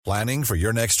Planning for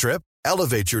your next trip?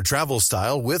 Elevate your travel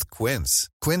style with Quince.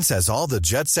 Quince has all the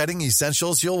jet-setting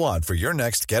essentials you'll want for your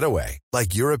next getaway,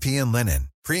 like European linen,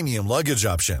 premium luggage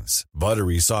options,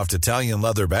 buttery soft Italian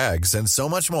leather bags, and so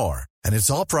much more. And it's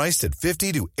all priced at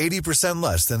 50 to 80%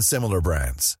 less than similar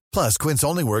brands. Plus, Quince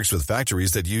only works with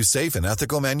factories that use safe and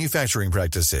ethical manufacturing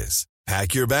practices.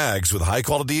 Pack your bags with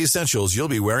high-quality essentials you'll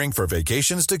be wearing for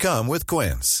vacations to come with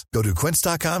Quince. Go to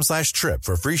quince.com/trip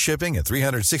for free shipping and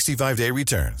 365-day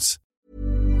returns.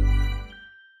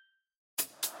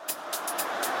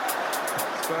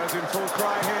 Spurs in full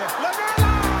cry here.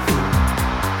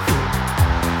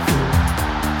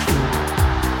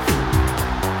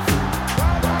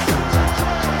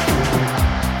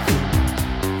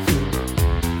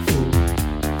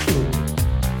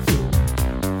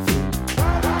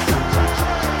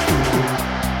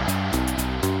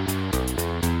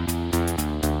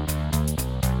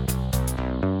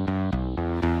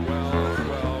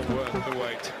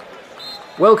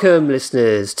 Welcome,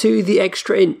 listeners, to The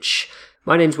Extra Inch.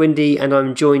 My name's Windy, and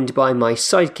I'm joined by my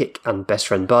sidekick and best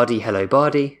friend Bardi. Hello,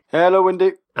 Bardi. Hello,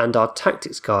 Windy. And our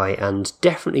tactics guy, and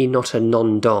definitely not a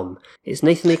non-dom. It's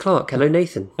Nathan A. Clark. Hello,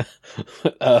 Nathan.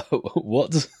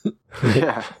 What?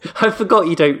 Yeah, I forgot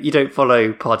you don't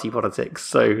follow party politics,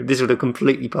 so this would have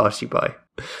completely passed you by.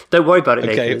 Don't worry about it,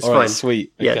 Nathan. Okay, it's all right, fine.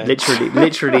 sweet. Yeah, Okay.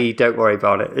 literally, don't worry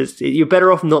about it. You're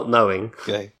better off not knowing.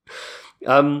 Okay.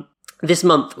 This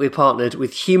month, we're partnered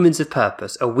with Humans of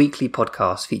Purpose, a weekly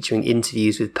podcast featuring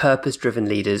interviews with purpose-driven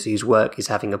leaders whose work is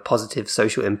having a positive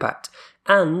social impact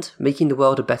and making the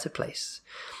world a better place.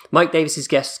 Mike Davis's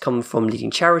guests come from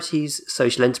leading charities,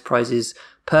 social enterprises,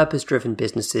 purpose-driven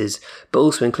businesses, but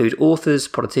also include authors,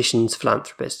 politicians,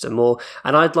 philanthropists, and more.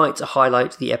 And I'd like to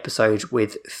highlight the episode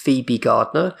with Phoebe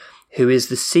Gardner, who is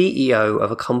the CEO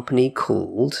of a company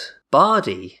called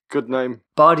Bardi. good name.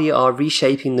 Bardi are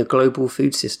reshaping the global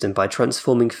food system by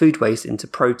transforming food waste into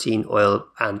protein, oil,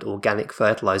 and organic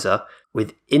fertilizer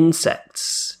with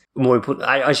insects. More important,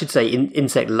 I should say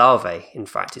insect larvae, in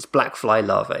fact. It's black fly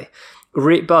larvae.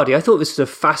 Bardi, I thought this was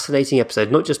a fascinating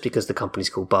episode, not just because the company's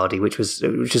called Bardi, which was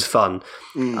fun.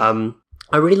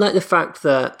 I really like the fact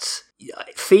that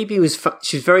Phoebe she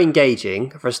was very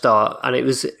engaging for a start, and it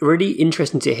was really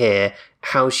interesting to hear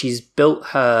how she's built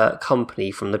her company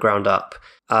from the ground up.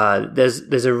 There's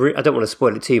I don't want to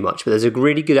spoil it too much, but there's a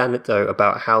really good anecdote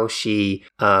about how she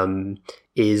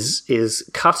is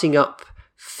cutting up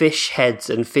fish heads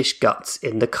and fish guts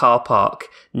in the car park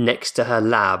next to her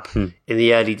lab in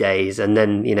the early days, and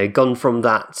then gone from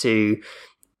that to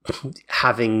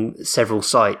having several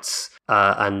sites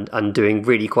and doing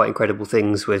really quite incredible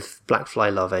things with black fly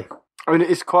larvae. I mean,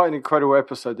 it's quite an incredible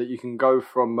episode that you can go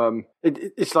from.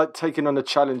 It's like taking on a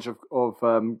challenge of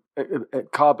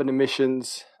carbon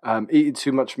emissions, eating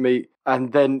too much meat,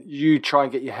 and then you try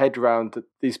and get your head around that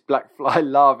these black fly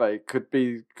larvae could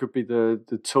be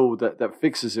the tool that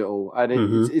fixes it all. And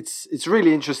it's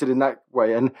really interesting in that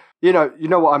way. And you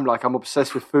know what I'm like. I'm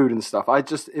obsessed with food and stuff. I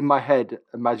just in my head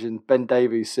imagine Ben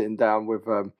Davies sitting down with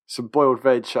some boiled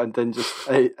veg and then just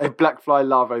a black fly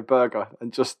larvae burger,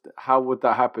 and just how would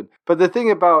that happen? But the thing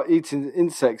about eating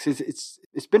insects is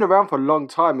it's been around for a long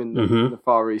time in the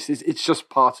Far East. It's just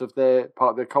part of their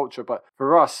culture. But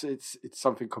for us, it's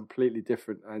something completely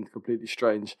different and completely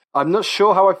strange. I'm not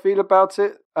sure how I feel about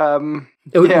it. So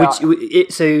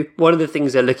one of the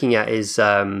things they're looking at is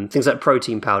things like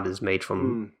protein powders made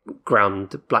from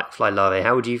ground black fly larvae.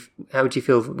 How would you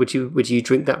feel? Would you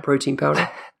drink that protein powder?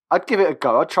 I'd give it a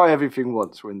go. I'd try everything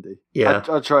once, Windy. Yeah.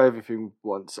 I'd try everything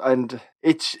once. And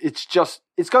it's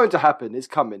going to happen. It's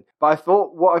coming. But I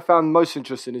thought what I found most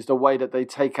interesting is the way that they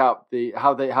take out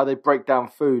how they break down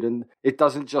food, and it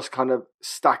doesn't just kind of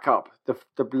stack up.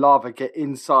 The larvae get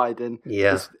inside, and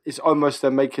it's almost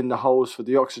they're making the holes for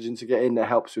the oxygen to get in that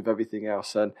helps with everything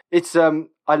else. And it's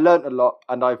I learned a lot,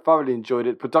 and I thoroughly enjoyed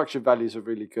it. Production values are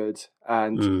really good,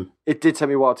 and it did take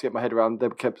me a while to get my head around. They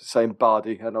kept saying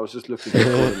Bardi, and I was just looking for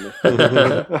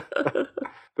it.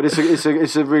 But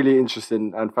it's a really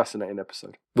interesting and fascinating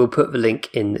episode. We'll put the link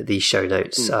in the show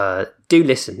notes. Do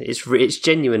listen. It's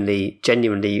genuinely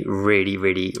really,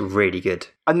 really, really good.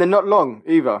 And they're not long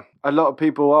either. A lot of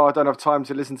people, I don't have time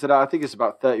to listen to that. I think it's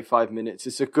about 35 minutes.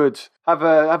 It's a good have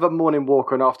a morning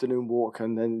walk or an afternoon walk,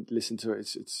 and then listen to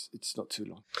it. It's not too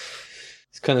long.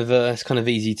 It's kind of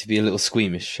easy to be a little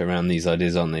squeamish around these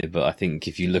ideas, aren't they? But I think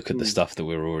if you look at the stuff that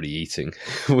we're already eating,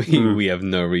 we have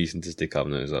no reason to stick our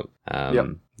nose up.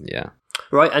 Yeah.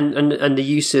 Right, and the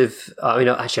use of,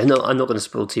 actually, I'm not going to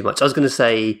spoil too much. I was going to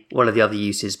say one of the other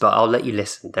uses, but I'll let you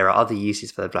listen. There are other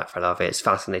uses for the black fly larvae. It's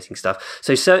fascinating stuff.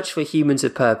 So search for Humans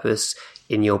of Purpose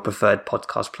in your preferred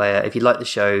podcast player. If you like the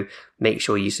show, make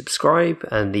sure you subscribe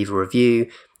and leave a review.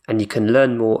 And you can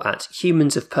learn more at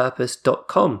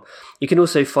humansofpurpose.com. You can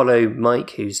also follow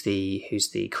Mike, who's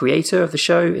the creator of the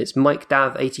show. It's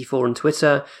MikeDav84 on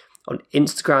Twitter. On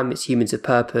Instagram, it's Humans of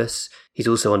Purpose. He's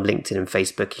also on LinkedIn and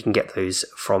Facebook. You can get those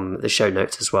from the show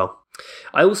notes as well.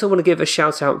 I also want to give a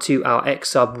shout out to our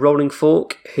ex-sub Rolling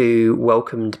Fork, who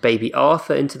welcomed baby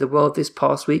Arthur into the world this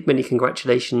past week. Many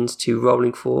congratulations to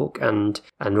Rolling Fork and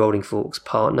Rolling Fork's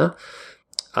partner.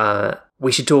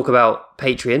 We should talk about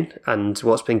Patreon and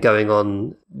what's been going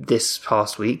on this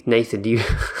past week. Nathan,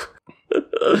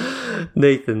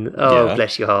 Nathan, yeah.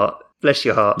 Bless your heart. Bless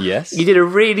your heart. Yes. You did a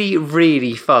really,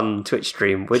 really fun Twitch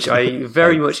stream, which I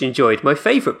very much enjoyed. My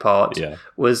favourite part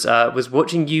was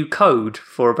watching you code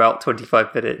for about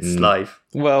 25 minutes live.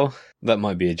 Well, that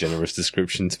might be a generous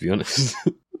description, to be honest.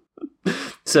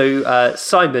 So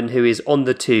Simon, who is on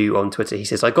the 2 on Twitter, he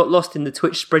says, I got lost in the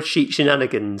Twitch spreadsheet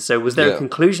shenanigans. So was there a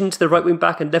conclusion to the right wing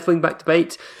back and left wing back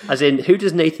debate? As in, who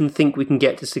does Nathan think we can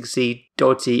get to succeed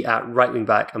Doherty at right wing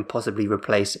back and possibly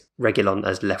replace Reguilón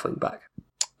as left wing back?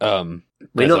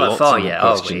 We're not that far yet,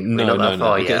 are we? No.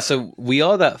 Okay, so we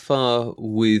are that far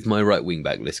with my right wing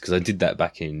back list because I did that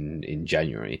back in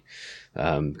January.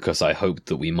 Because I hoped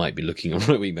that we might be looking on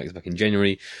right wing backs back in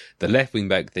January. The left wing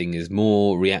back thing is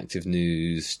more reactive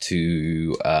news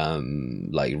to,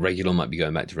 like Reguilón might be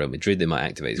going back to Real Madrid. They might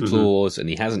activate his clause, and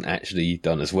he hasn't actually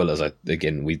done as well as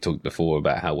we talked before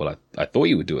about how well I thought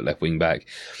he would do at left wing back.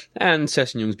 And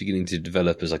Sessegnon beginning to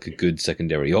develop as like a good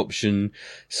secondary option,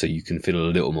 so you can feel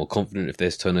a little more confident if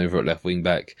there's turnover at left wing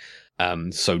back.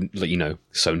 So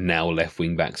now left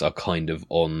wing backs are kind of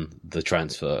on the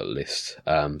transfer list.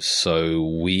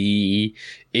 So we,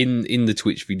 in the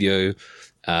Twitch video,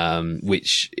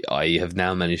 which I have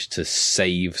now managed to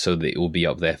save so that it will be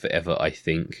up there forever, I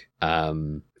think.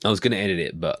 I was going to edit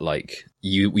it, but like,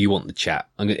 you want the chat.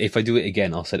 If I do it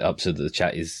again, I'll set it up so that the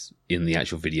chat is in the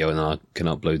actual video and then I can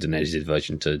upload an edited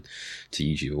version to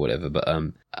YouTube or whatever. But,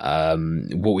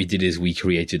 what we did is we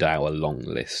created our long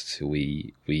list.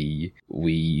 We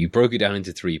broke it down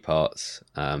into 3 parts.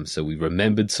 So we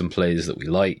remembered some players that we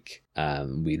like.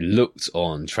 We looked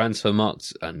on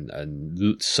Transfermarkt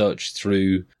and searched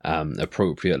through,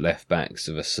 appropriate left backs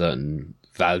of a certain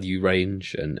value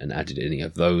range and added any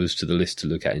of those to the list to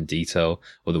look at in detail,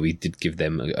 although we did give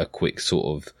them a quick sort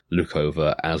of look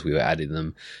over as we were adding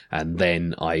them. And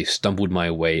then I stumbled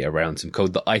my way around some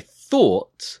code that I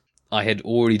thought I had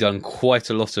already done quite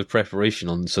a lot of preparation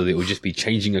on, so that it would just be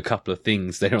changing a couple of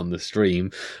things there on the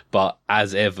stream. But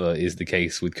as ever is the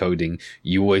case with coding,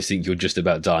 you always think you're just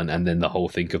about done, and then the whole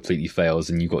thing completely fails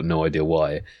and you've got no idea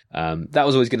why. That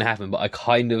was always going to happen, but I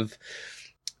kind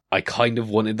of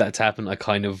wanted that to happen. I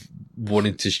kind of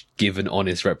wanted to give an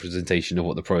honest representation of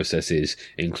what the process is,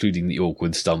 including the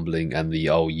awkward stumbling and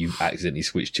you accidentally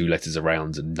switched 2 letters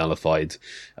around and nullified,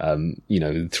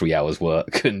 3 hours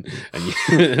work and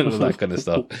all that kind of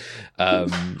stuff.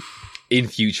 In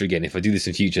future, again, if I do this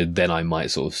in future, then I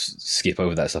might sort of skip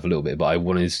over that stuff a little bit, but I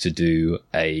wanted to do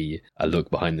a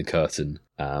look behind the curtain.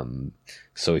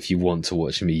 So if you want to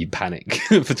watch me panic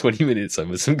for 20 minutes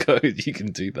over some code, you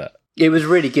can do that. It was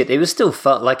really good. It was still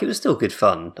fun. Like, it was still good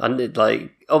fun. And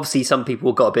obviously some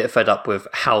people got a bit fed up with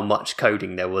how much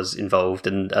coding there was involved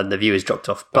and the viewers dropped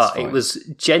off. But it was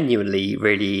genuinely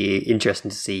really interesting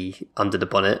to see under the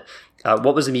bonnet.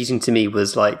 What was amusing to me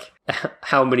was like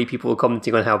how many people were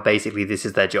commenting on how basically this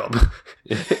is their job.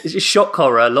 It's just shock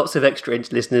horror. Lots of extra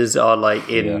inch listeners are like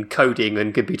in coding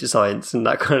and computer science and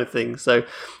that kind of thing. So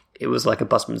it was like a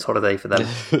busman's holiday for them.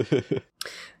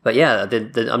 But yeah,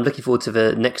 I'm looking forward to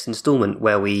the next instalment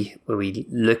where we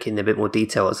look in a bit more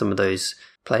detail at some of those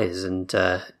players and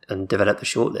develop the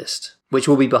shortlist, which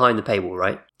will be behind the paywall,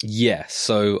 right? Yeah,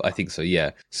 so I think so,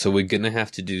 yeah. So we're going to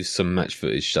have to do some match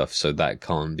footage stuff, so that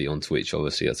can't be on Twitch.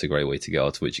 Obviously, that's a great way to get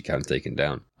our Twitch account taken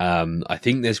down. I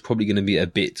think there's probably going to be a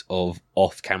bit of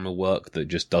off-camera work that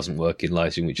just doesn't work in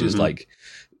live stream, which is like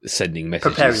sending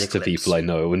messages to people I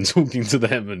know and talking to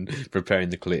them and preparing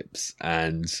the clips.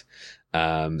 And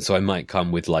so I might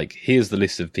come with like, here's the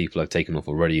list of people I've taken off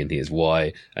already and here's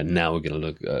why, and now we're going to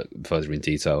look further in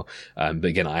detail. But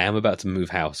again, I am about to move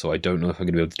house, so I don't know if I'm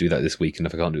going to be able to do that this week, and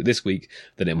if I can't do it this week,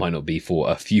 then it might not be for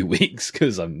a few weeks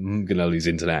because I'm going to lose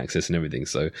internet access and everything,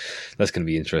 so that's going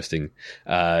to be interesting.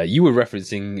 You were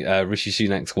referencing Rishi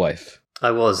Sunak's wife. I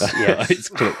was, yes.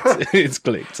 It's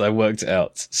clicked. I worked it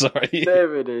out. Sorry.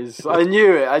 There it is. I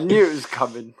knew it was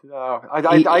coming.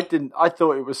 I didn't. I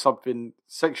thought it was something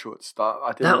sexual at the start.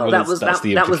 I didn't know. That was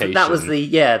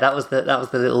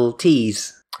the little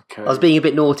tease. Okay. I was being a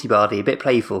bit naughty, Bardi, a bit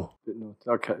playful.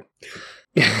 Okay.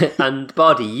 And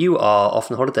Bardi, you are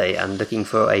off on holiday and looking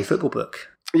for a football book.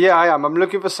 Yeah, I am. I'm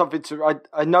looking for something to.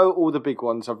 I know all the big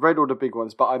ones. I've read all the big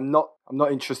ones, but I'm not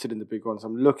interested in the big ones.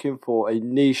 I'm looking for a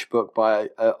niche book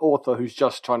by an author who's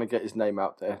just trying to get his name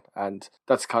out there, and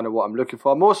that's kind of what I'm looking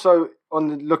for. I'm also on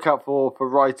the lookout for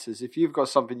writers. If you've got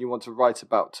something you want to write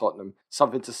about Tottenham,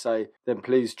 something to say, then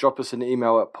please drop us an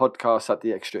email at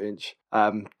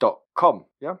podcast@theextrainch.com.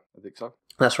 Yeah, I think so.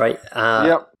 That's right.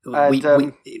 Yep.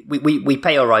 And, we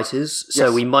pay our writers, so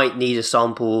yes. we might need a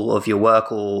sample of your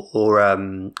work or a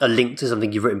link to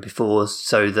something you've written before,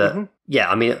 so that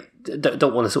I mean,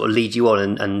 don't want to sort of lead you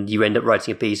on and you end up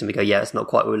writing a piece and we go, yeah, it's not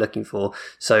quite what we're looking for.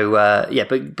 So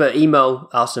but email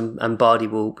us and Bardi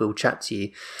will chat to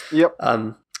you. Yep.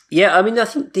 Yeah, I mean, I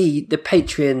think the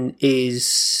Patreon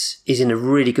is in a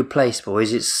really good place,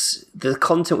 boys. It's the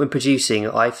content we're producing.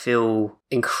 I feel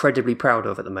incredibly proud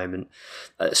of at the moment.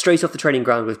 Straight off the training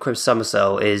ground with Chris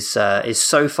Summersell is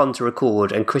so fun to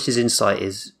record, and Chris's insight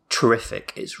is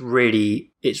terrific. It's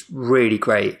really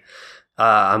great,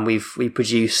 and we've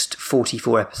produced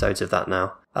 44 episodes of that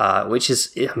now. Which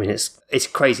is, I mean, it's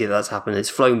crazy that's happened. It's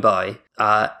flown by.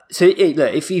 So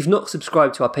look, if you've not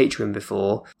subscribed to our Patreon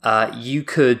before, you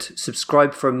could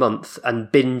subscribe for a month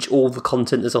and binge all the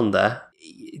content that's on there.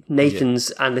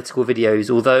 Nathan's analytical videos,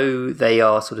 although they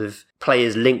are sort of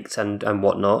players linked and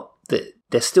whatnot, that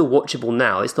they're still watchable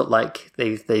now. It's not like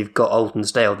they've got old and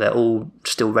stale. They're all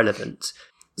still relevant.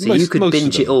 So you could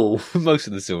binge it all. Most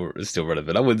of them are still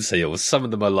relevant. I wouldn't say all. Some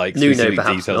of them are like Nuno, specific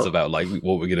details not. about like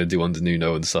what we're going to do under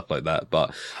Nuno and stuff like that.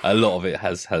 But a lot of it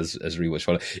has rewatch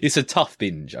value. It's a tough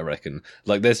binge, I reckon.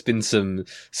 Like there's been some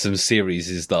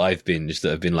series that I've binged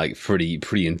that have been like pretty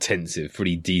intensive,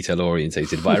 pretty detail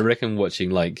orientated. But I reckon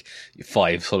watching like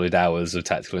 5 solid hours of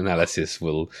tactical analysis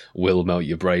will melt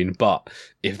your brain. But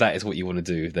if that is what you want to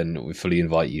do, then we fully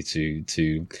invite you to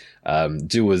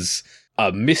do as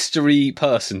a mystery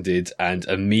person did and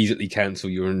immediately cancel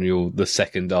your renewal the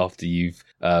second after you've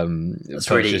it's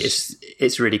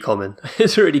really common.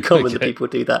 It's really common that people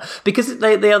do that because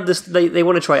they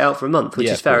want to try it out for a month, which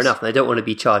is fair enough, and they don't want to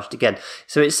be charged again.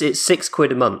 So it's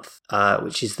 £6 a month,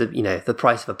 which is the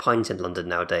price of a pint in London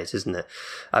nowadays, isn't it?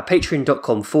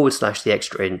 Patreon.com/the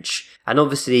extra inch, and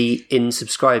obviously in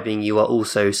subscribing you are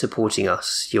also supporting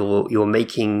us. You're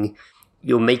making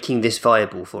this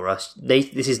viable for us.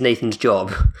 This is Nathan's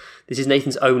job. This is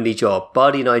Nathan's only job.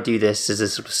 Bardi and I do this as a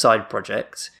sort of side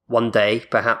project. One day,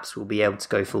 perhaps we'll be able to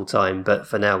go full time, but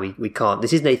for now we can't.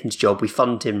 This is Nathan's job. We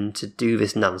fund him to do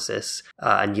this analysis,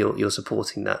 and you're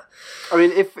supporting that. I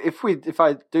mean, if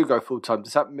I do go full time,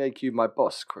 does that make you my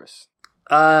boss, Chris?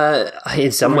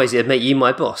 In some ways, it'd make you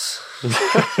my boss.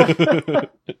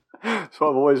 That's what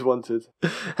I've always wanted.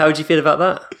 How would you feel about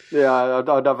that? Yeah,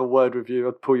 I'd have a word with you.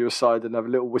 I'd pull you aside and have a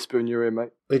little whisper in your ear, mate.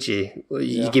 Would you?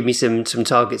 You give me some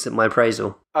targets at my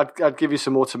appraisal? I'd give you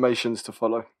some automations to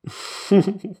follow.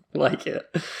 I like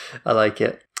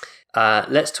it.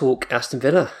 Let's talk Aston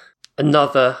Villa.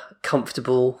 Another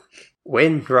comfortable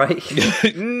win, right? Yeah.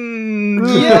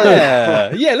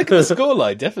 Look at the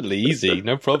scoreline. Definitely easy,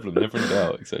 no problem, never in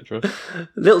doubt, etc.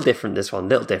 Little different this one,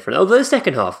 little different. Although the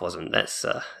second half wasn't. That's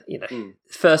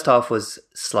First half was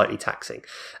slightly taxing.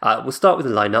 We'll start with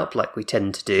the lineup, like we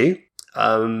tend to do.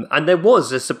 And there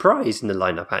was a surprise in the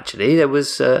lineup. Actually, there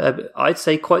was, I'd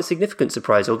say, quite a significant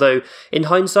surprise. Although in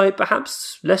hindsight,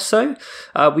 perhaps less so.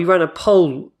 We ran a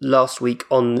poll last week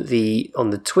on the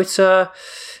Twitter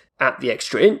at the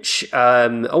Extra Inch. I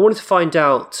wanted to find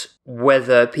out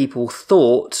whether people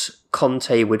thought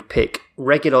Conte would pick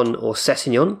Reguilon or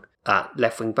Sessegnon at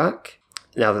left wing back,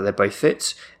 now that they're both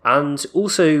fit, and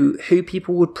also who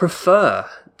people would prefer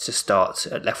to start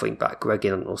at left wing back,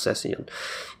 Reguilon or Sessegnon.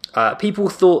 People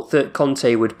thought that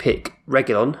Conte would pick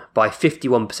Reguilon by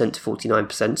 51% to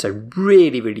 49%, so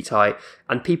really, really tight.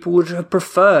 And people would have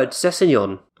preferred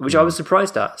Sessegnon, which I was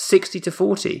surprised at, 60 to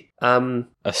 40. A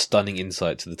stunning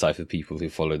insight to the type of people who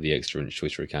follow the Extra Inch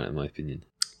Twitter account, in my opinion.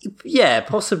 Yeah,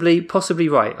 possibly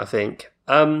right, I think.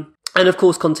 And of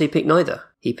course, Conte picked neither.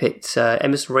 He picked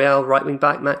Emerson Royal, right wing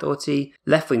back, Matt Doherty,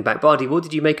 left wing back. Bardi, what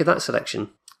did you make of that selection?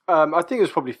 I think it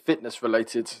was probably fitness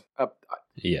related.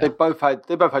 Yeah. They both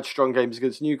had strong games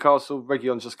against Newcastle.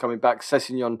 Reguilon's just coming back.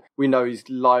 Sessegnon, we know he's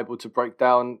liable to break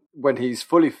down when he's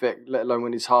fully fit, let alone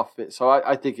when he's half fit. So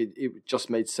I think it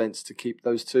just made sense to keep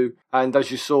those two. And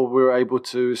as you saw, we were able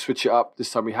to switch it up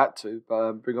this time. We had to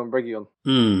bring on Reguilon.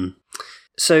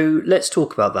 So let's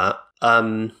talk about that.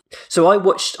 So I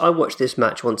watched this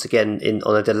match once again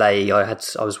on a delay. I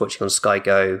was watching on Sky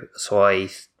Go, so I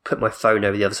put my phone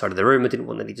over the other side of the room. I didn't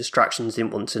want any distractions,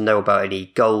 didn't want to know about any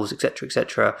goals, etc.,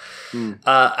 etc.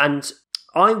 And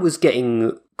I was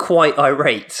getting quite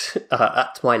irate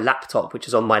at my laptop, which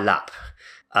is on my lap.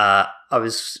 I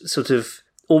was sort of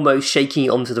almost shaking it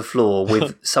onto the floor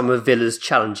with some of Villa's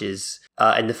challenges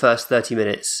in the first 30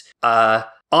 minutes.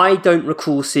 I don't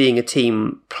recall seeing a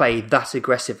team play that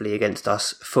aggressively against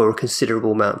us for a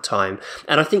considerable amount of time.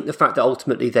 And I think the fact that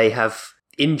ultimately they have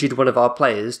injured one of our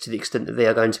players to the extent that they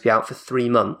are going to be out for 3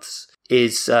 months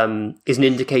is an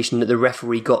indication that the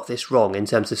referee got this wrong in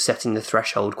terms of setting the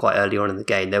threshold quite early on in the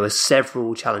game. There were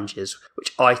several challenges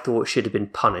which I thought should have been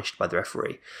punished by the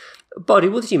referee. Buddy,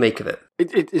 what did you make of it?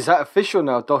 Is that official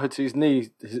now? Doherty's knee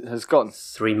has gone?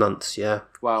 3 months, yeah.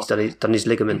 Wow. He's done his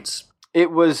ligaments. It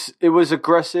was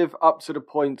aggressive up to the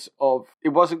point of, it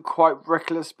wasn't quite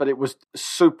reckless, but it was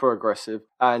super aggressive.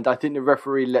 And I think the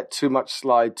referee let too much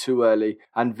slide too early,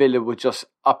 and Villa were just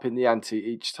up in the ante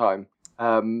each time.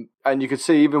 And you could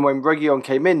see even when Reguilon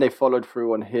came in, they followed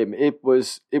through on him. It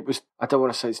was. I don't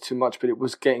want to say it's too much, but it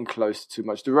was getting close to too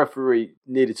much. The referee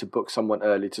needed to book someone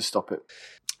early to stop it.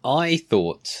 I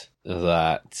thought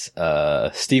that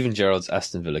Steven Gerrard's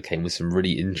Aston Villa came with some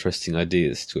really interesting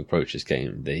ideas to approach this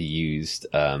game. They used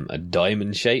a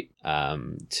diamond shape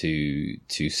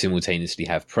to simultaneously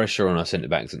have pressure on our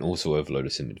centre-backs and also overload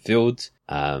us in midfield.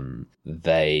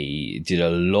 They did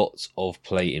a lot of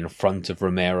play in front of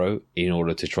Romero in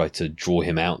order to try to draw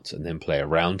him out and then play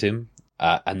around him.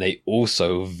 And they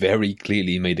also very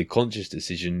clearly made a conscious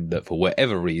decision that for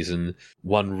whatever reason,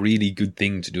 one really good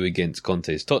thing to do against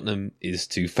Conte's Tottenham is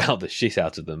to foul the shit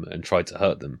out of them and try to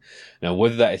hurt them. Now,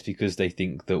 whether that is because they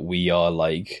think that we are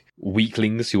like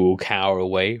weaklings who will cower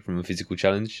away from a physical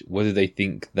challenge, whether they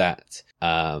think that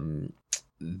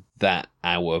that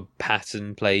our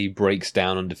pattern play breaks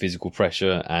down under physical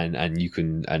pressure and you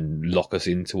can lock us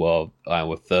into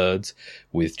our thirds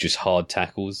with just hard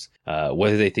tackles,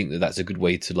 whether they think that that's a good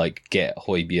way to like get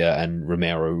Højbjerg and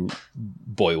Romero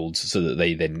boiled so that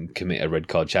they then commit a red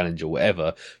card challenge or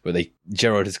whatever, but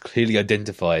Gerrard has clearly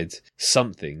identified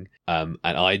something, and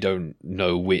I don't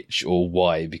know which or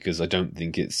why, because I don't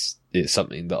think it's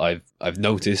something that I've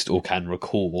noticed or can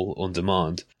recall on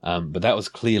demand. But that was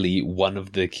clearly one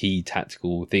of the key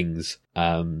tactical things.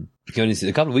 Going into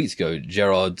a couple of weeks ago,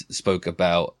 Gerrard spoke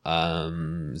about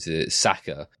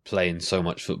Saka playing so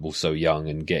much football so young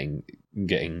and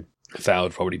getting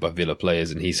fouled probably by Villa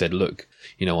players, and he said, look,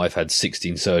 I've had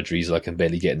 16 surgeries, I can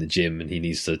barely get in the gym, and he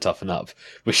needs to toughen up,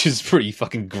 which is pretty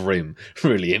fucking grim,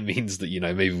 really. It means that,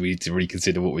 maybe we need to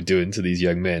reconsider what we're doing to these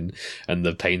young men and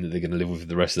the pain that they're going to live with for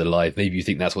the rest of their life. Maybe you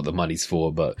think that's what the money's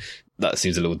for, but that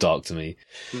seems a little dark to me.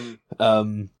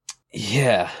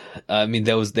 Yeah, I mean,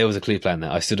 there was a clear plan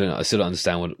there. I still don't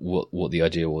understand what the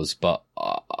idea was, but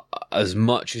as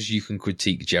much as you can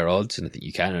critique Gerrard, and I think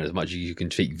you can, and as much as you can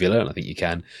critique Villa, and I think you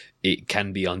can, it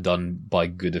can be undone by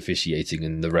good officiating,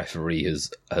 and the referee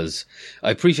has. I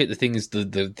appreciate the thing is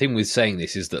the thing with saying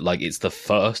this is that like it's the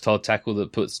first hard tackle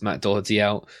that puts Matt Doherty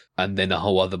out, and then a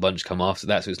whole other bunch come after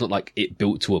that. So it's not like it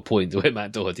built to a point where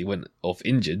Matt Doherty went off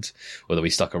injured, although he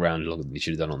stuck around longer than he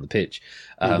should have done on the pitch.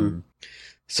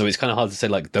 So it's kind of hard to say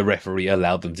like the referee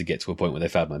allowed them to get to a point where they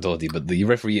fouled Matt Doherty, but the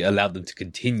referee allowed them to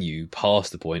continue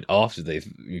past the point after they've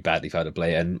badly fouled a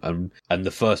player, and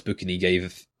the first booking he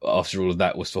gave after all of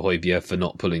that was for Højbjerg for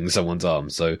not pulling someone's arm.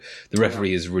 So the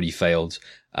referee has really failed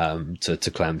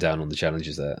to clamp down on the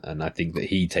challenges there, and I think that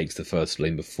he takes the first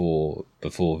blame before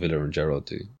Villa and Gerrard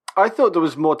do. I thought there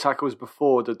was more tackles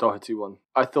before the Doherty one.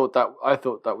 I thought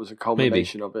that was a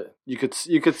culmination of it. You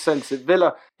could sense it.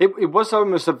 Villa, it was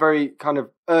almost a very kind of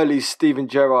early Steven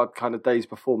Gerrard kind of days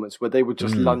performance where they were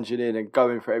just lunging in and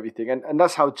going for everything, and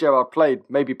that's how Gerrard played.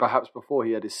 Maybe perhaps before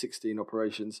he had his 16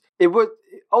 operations.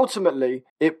 Ultimately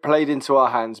it played into our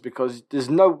hands because there's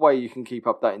no way you can keep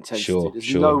up that intensity.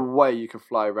 There's no way you can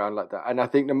fly around like that. And I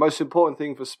think the most important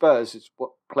thing for Spurs is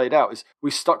what played out is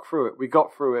we stuck through it. We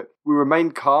got through it. We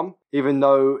remained calm, even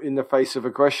though in the face of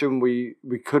aggression we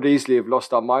could easily have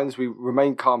lost our minds. We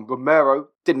remained calm. Romero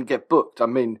didn't get booked. I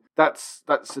mean, that's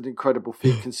an incredible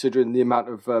feat considering the amount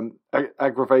of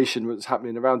aggravation that's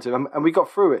happening around him. And we got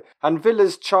through it. And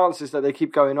Villa's chances that they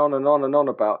keep going on and on and on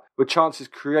about were chances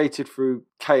created through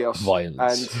chaos.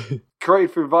 Violence. And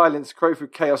created through violence, created through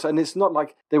chaos. And it's not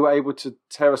like they were able to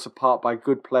tear us apart by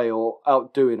good play or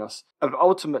outdoing us. And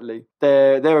ultimately,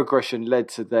 their aggression led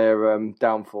to their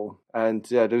downfall. And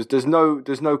yeah, there's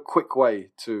no quick way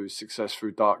to success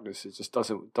through darkness. It just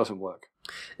doesn't work.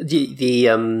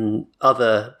 The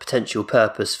other potential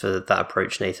purpose for that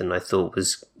approach, Nathan, I thought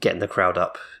was getting the crowd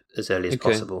up. as early as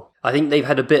possible. I think they've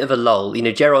had a bit of a lull. You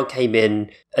know, Gerrard came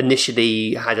in,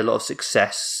 initially had a lot of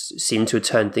success, seemed to have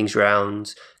turned things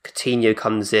around. Coutinho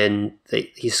comes in,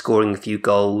 he's scoring a few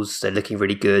goals, they're looking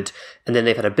really good. And then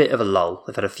they've had a bit of a lull.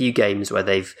 They've had a few games where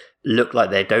they've looked like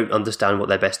they don't understand what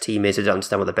their best team is, they don't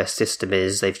understand what their best system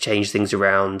is, they've changed things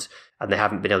around, and they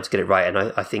haven't been able to get it right.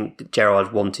 And I think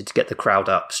Gerrard wanted to get the crowd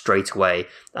up straight away.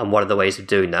 And one of the ways of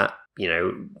doing that, you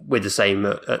know, with the same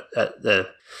I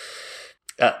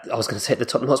was going to say at the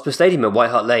Tottenham Hotspur Stadium at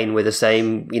White Hart Lane, with the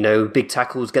same, you know, big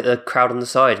tackles, get the crowd on the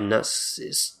side, and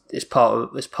it's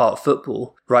part of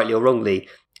football, rightly or wrongly.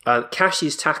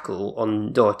 Cash's tackle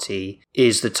on Doherty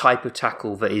is the type of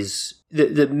tackle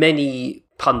that many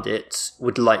pundits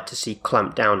would like to see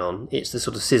clamped down on. It's the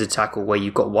sort of scissor tackle where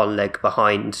you've got one leg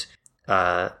behind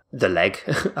the leg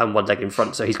and one leg in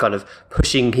front, so he's kind of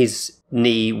pushing his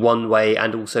knee one way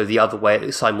and also the other way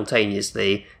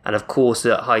simultaneously, and of course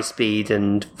at high speed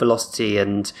and velocity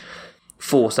and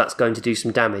force that's going to do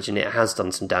some damage, and it has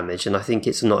done some damage, and I think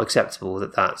it's not acceptable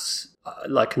that's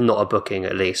like not a booking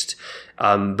at least.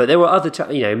 But there were other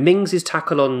Mings'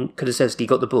 tackle on Kulusevski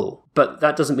got the ball, but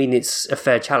that doesn't mean it's a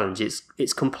fair challenge.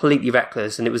 It's completely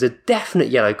reckless, and it was a definite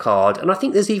yellow card, and I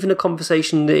think there's even a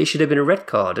conversation that it should have been a red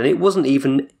card, and it wasn't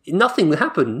even, nothing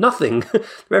happened, nothing. The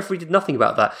referee did nothing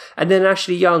about that. And then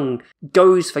Ashley Young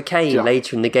goes for Kane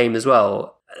later in the game as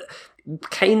well.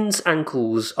 Kane's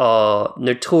ankles are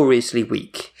notoriously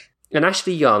weak. And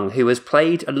Ashley Young, who has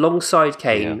played alongside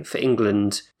Kane for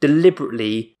England,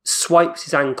 deliberately swipes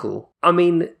his ankle. I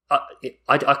mean,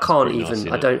 I can't even.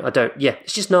 Nasty, I don't. Yeah,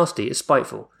 it's just nasty. It's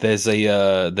spiteful. There's a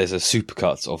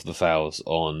supercut of the fouls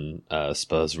on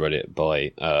Spurs Reddit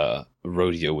by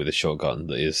Rodeo with a shotgun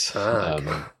that is.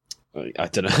 I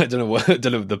don't know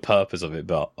the purpose of it,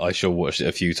 but I sure watched it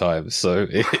a few times, so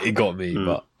it got me.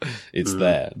 But it's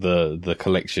there, the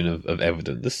collection of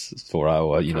evidence for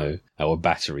our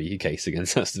battery case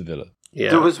against Aston Villa.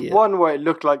 Yeah, there was one where it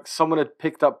looked like someone had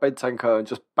picked up Bentancur and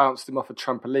just bounced him off a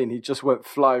trampoline. He just went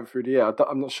flying through the air.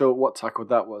 I'm not sure what tackle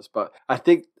that was, but I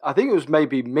think it was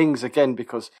maybe Mings again,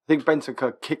 because I think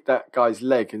Bentancur kicked that guy's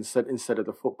leg instead of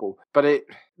the football. But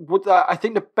I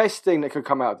think the best thing that could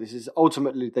come out of this is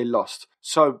ultimately they lost.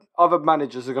 So other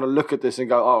managers are going to look at this and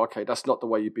go, oh, okay, that's not the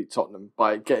way you beat Tottenham,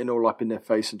 by getting all up in their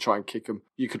face and try and kick them.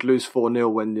 You could lose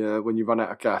 4-0 when you run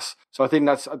out of gas. So I think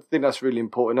that's really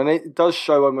important. And it does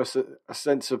show almost a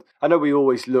sense of, I know we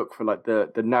always look for like the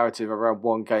narrative around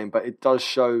one game, but it does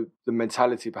show the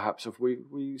mentality perhaps of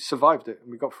we survived it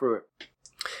and we got through it.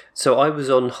 So I was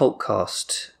on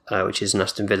Hulkcast, which is an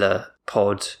Aston Villa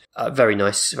pod. Very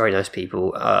nice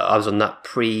people. I was on that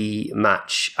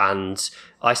pre-match, and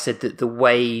I said that the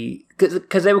way,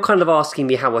 because they were kind of asking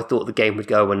me how I thought the game would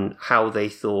go and how I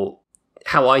thought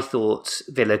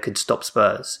Villa could stop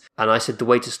Spurs. And I said the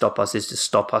way to stop us is to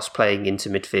stop us playing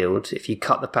into midfield. If you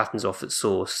cut the patterns off at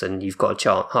source, then you've got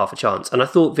half a chance. And I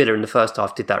thought Villa in the first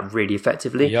half did that really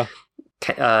effectively. Yeah.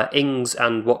 Ings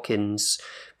and Watkins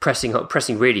pressing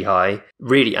really high,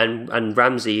 really, and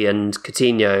Ramsey and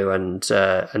Coutinho and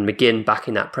McGinn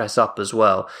backing that press up as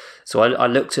well. So I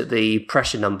looked at the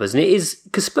pressure numbers, and it is,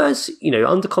 because Spurs,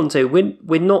 under Conte,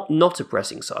 we're not a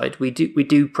pressing side. We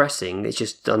do pressing. It's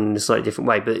just done in a slightly different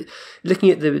way. But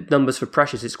looking at the numbers for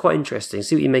pressures, it's quite interesting.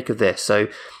 See what you make of this. So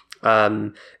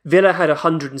Villa had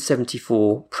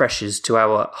 174 pressures to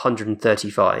our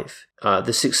 135.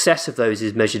 The success of those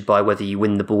is measured by whether you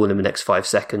win the ball in the next 5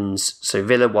 seconds. So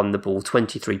Villa won the ball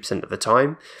 23% of the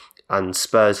time, and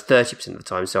Spurs 30% of the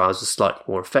time, so ours was slightly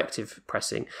more effective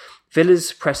pressing.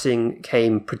 Villa's pressing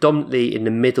came predominantly in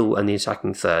the middle and the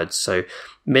attacking thirds. So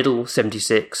middle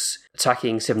 76,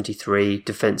 attacking 73,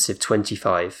 defensive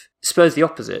 25. Spurs the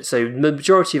opposite. So the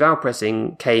majority of our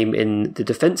pressing came in the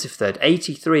defensive third.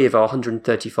 83 of our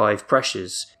 135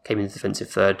 pressures came in the defensive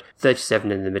third, 37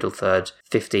 in the middle third,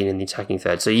 15 in the attacking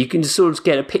third. So you can sort of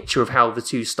get a picture of how the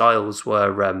two styles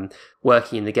were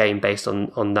working in the game based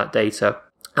on that data.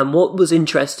 And what was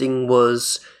interesting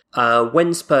was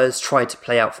when Spurs tried to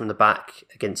play out from the back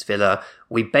against Villa,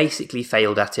 we basically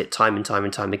failed at it time and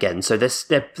time again. So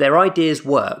their ideas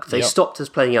worked. They stopped us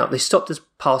playing out. They stopped us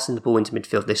passing the ball into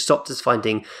midfield. They stopped us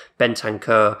finding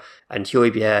Bentancur and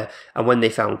Højbjerg. And when they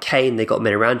found Kane, they got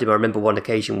men around him. I remember one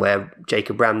occasion where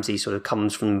Jacob Ramsey sort of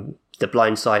comes from the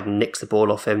blind side and nicks the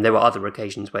ball off him. There were other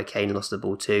occasions where Kane lost the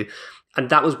ball too. And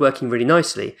that was working really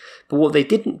nicely. But what they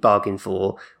didn't bargain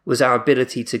for was our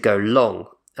ability to go long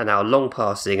and our long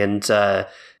passing. And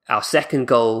Our second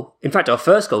goal, in fact, our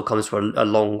first goal comes from a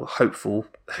long, hopeful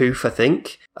hoof, I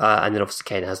think. And then obviously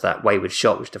Kane has that wayward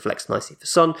shot, which deflects nicely for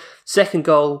Son. Second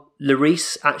goal,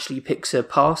 Lloris actually picks a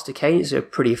pass to Kane. It's a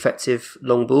pretty effective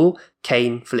long ball.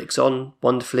 Kane flicks on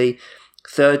wonderfully.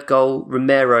 Third goal,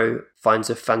 Romero finds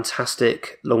a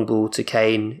fantastic long ball to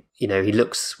Kane. You know, he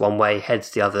looks one way,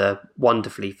 heads the other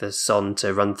wonderfully for Son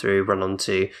to run through, run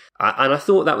onto. And I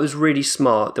thought that was really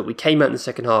smart that we came out in the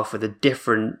second half with a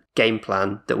different game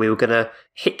plan, that we were going to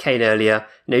hit Kane earlier.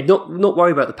 You know, not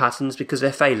worry about the patterns because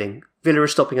they're failing. Villa are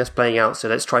stopping us playing out, so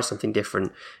let's try something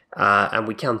different. And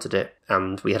we countered it,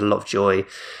 and we had a lot of joy.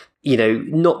 You know,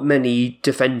 not many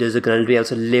defenders are going to be able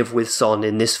to live with Son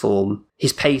in this form.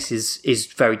 His pace is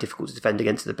very difficult to defend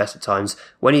against at the best of times.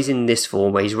 When he's in this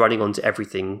form, where he's running onto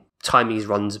everything, timing his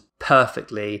runs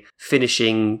perfectly,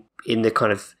 finishing in the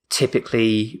kind of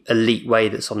typically elite way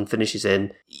that Son finishes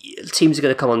in, teams are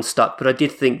going to come unstuck. But I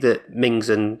did think that Mings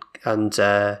and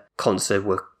Konsa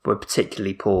were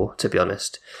particularly poor, to be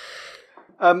honest.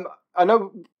 I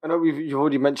know you've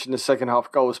already mentioned the second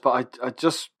half goals, but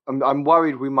I'm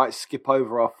worried we might skip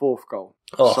over our fourth goal.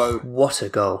 Oh, so, what a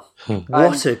goal.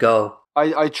 What a goal.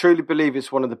 I truly believe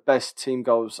it's one of the best team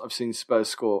goals I've seen Spurs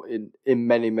score in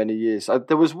many, many years.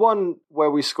 There was one where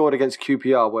we scored against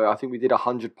QPR where I think we did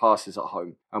 100 passes at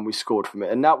home and we scored from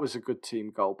it. And that was a good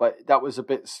team goal, but that was a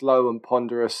bit slow and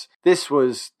ponderous. This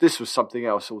was something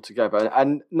else altogether.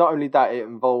 And not only that, it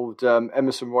involved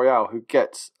Emerson Royale, who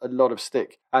gets a lot of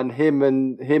stick. And him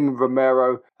and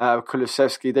Romero,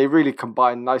 Kulusevski, they really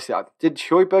combined nicely. Did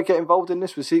Højbjerg get involved in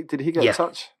this? Did he get a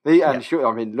touch?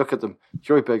 I mean, look at them.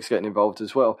 Højbjerg's getting involved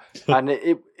as well. And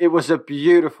it was a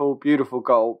beautiful, beautiful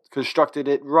goal. Constructed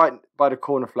it right by the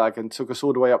corner flag and took us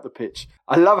all the way up the pitch.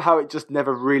 I love how it just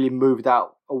never really moved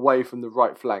out away from the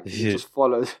right flank. It just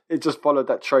followed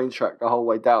that train track the whole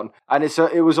way down. And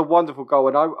it was a wonderful goal.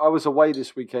 And I was away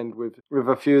this weekend with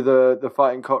a few of the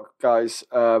Fighting Cock guys.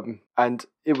 And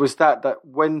it was that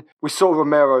when we saw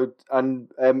Romero and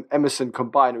Emerson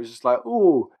combine, it was just like,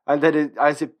 ooh. And then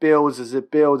as it builds,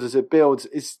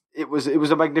 it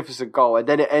was a magnificent goal. And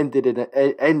then it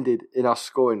ended in us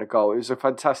scoring a goal. It was a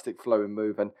fantastic flowing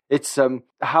move. And it's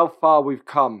how far we've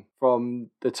come from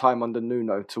the time under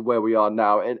Nuno to where we are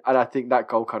now. And I think that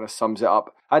goal kind of sums it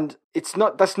up. And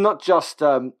that's not just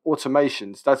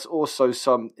automations. That's also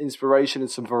some inspiration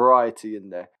and some variety in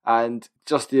there. And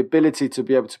just the ability to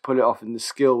be able to pull it off and the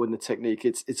skill and the technique.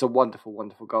 It's a wonderful,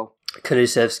 wonderful goal.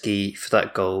 Kulusevski for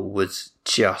that goal was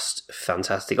just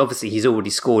fantastic. Obviously, he's already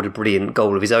scored a brilliant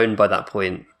goal of his own by that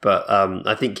point, but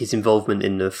I think his involvement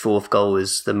in the fourth goal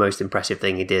was the most impressive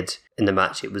thing he did in the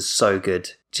match. It was so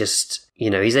good. Just, you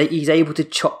know, he's able to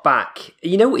chop back.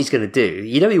 You know what he's going to do.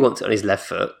 You know he wants it on his left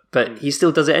foot, but he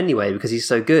still does it anyway because he's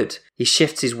so good. He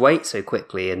shifts his weight so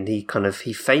quickly and he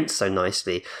feints so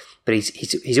nicely. But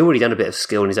he's already done a bit of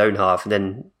skill in his own half and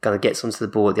then kind of gets onto the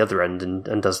ball at the other end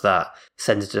and does that.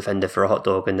 Sends the defender for a hot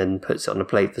dog and then puts it on a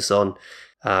plate for Son,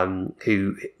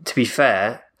 who, to be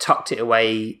fair, tucked it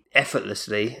away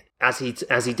effortlessly as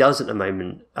he does at the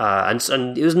moment.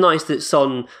 And it was nice that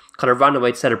Son kind of ran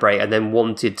away to celebrate and then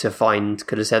wanted to find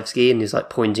Kulusevski and he's like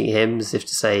pointing at him as if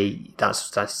to say,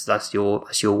 that's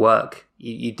your work.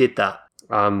 You did that.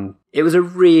 It was a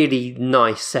really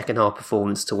nice second half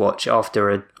performance to watch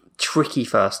after a tricky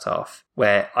first half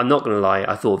where, I'm not going to lie,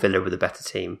 I thought Villa were the better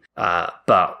team,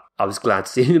 but I was glad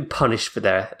to see them punished for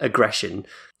their aggression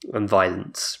and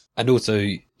violence. And also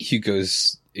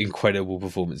Hugo's incredible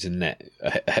performance in net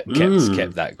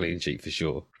kept that clean sheet for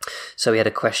sure. So we had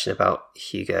a question about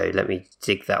Hugo. Let me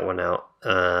dig that one out.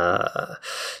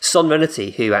 Son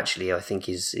Renati, who actually I think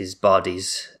is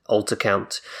Bardi's alt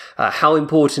account. How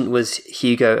important was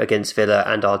Hugo against Villa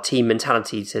and our team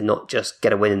mentality to not just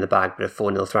get a win in the bag, but a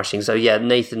 4-0 thrashing? So yeah,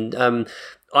 Nathan,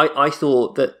 I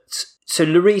thought that... So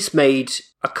Lloris made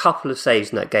a couple of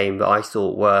saves in that game that I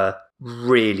thought were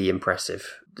really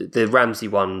impressive. The Ramsey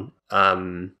one...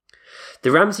 The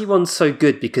Ramsey one's so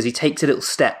good because he takes a little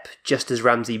step just as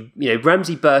Ramsey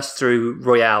bursts through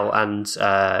Royale and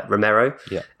Romero,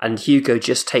 and Hugo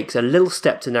just takes a little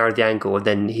step to narrow the angle, and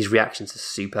then his reactions are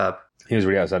superb. He was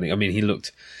really outstanding. I mean, he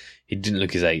didn't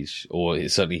look his age, or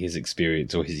certainly his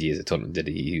experience or his years at Tottenham, did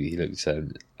he? He looked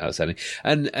outstanding.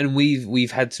 And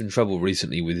we've had some trouble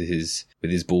recently with his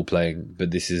ball playing,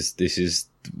 but this is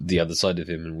the other side of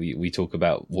him, and we talk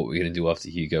about what we're going to do after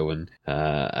Hugo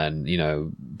and you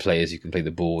know, players who can play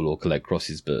the ball or collect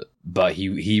crosses, but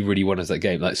he really won us that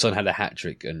game. Like, Son had a hat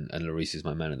trick and Lloris is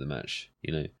my man of the match,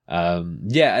 you know.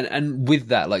 And with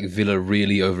that, like, Villa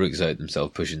really overexerted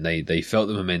themselves pushing. They felt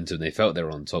the momentum, they felt they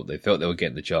were on top, they felt they were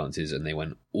getting the chances, and they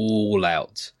went all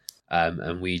out.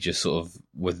 and we just sort of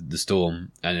weathered the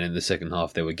storm. And then in the second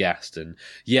half, they were gassed. And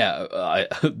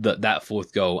that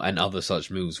fourth goal and other such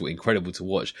moves were incredible to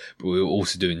watch. But we were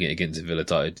also doing it against a Villa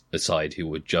side who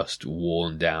were just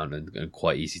worn down and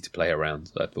quite easy to play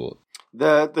around, I thought.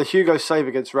 The Hugo save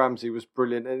against Ramsey was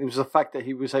brilliant, and it was the fact that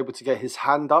he was able to get his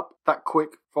hand up that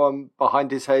quick from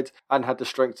behind his head and had the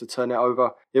strength to turn it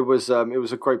over. It was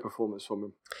a great performance from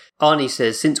him. Arnie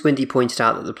says, since Windy pointed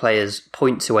out that the players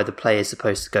point to where the player is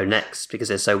supposed to go next because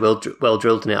they're so well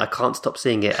drilled in it, I can't stop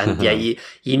seeing it. And yeah, you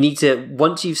need to,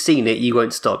 once you've seen it, you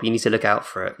won't stop. You need to look out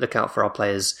for it. Look out for our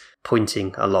players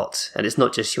pointing a lot. And it's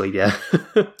not just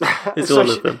Højbjerg. It's all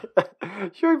of them.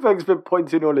 Højbjerg's been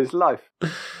pointing all his life.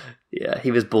 Yeah,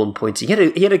 he was born pointing.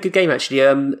 He had a good game, actually.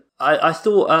 I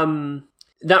thought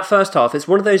that first half, it's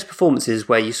one of those performances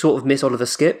where you sort of miss Oliver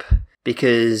Skipp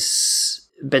because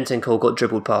Bentancur got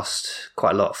dribbled past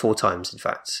quite a lot, 4 times, in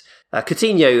fact.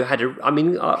 Coutinho had I'm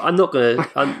not going to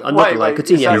lie,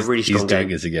 Coutinho had a really strong game.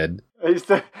 He's doing it again. Is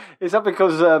that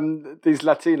because these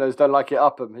Latinos don't like it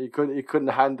up him? He couldn't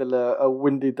handle a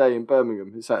windy day in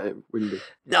Birmingham. Is that it, windy?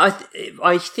 I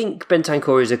think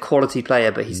Bentancur is a quality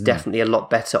player, but he's definitely a lot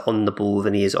better on the ball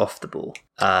than he is off the ball.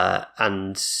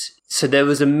 And so there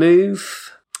was a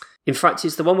move. In fact,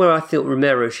 it's the one where I thought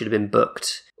Romero should have been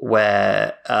booked,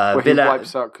 where Villa he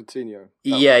wipes out Coutinho.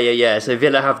 Yeah. So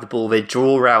Villa have the ball, they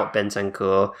draw out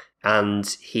Bentancur, and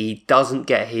he doesn't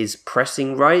get his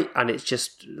pressing right, and it's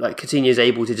just like Coutinho's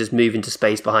able to just move into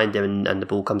space behind him, and the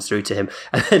ball comes through to him,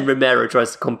 and then Romero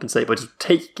tries to compensate by just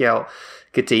taking out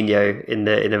Coutinho in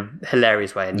a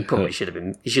hilarious way, and he probably should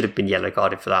have been yellow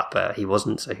carded for that, but he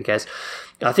wasn't, so who cares?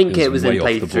 I think it was then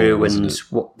played through, and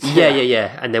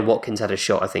and then Watkins had a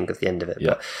shot, I think, at the end of it,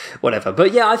 but whatever.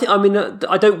 But yeah,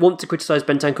 I don't want to criticise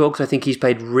Bentancur because I think he's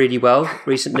played really well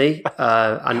recently,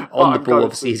 and on the ball,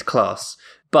 obviously, he's class.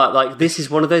 But like, this is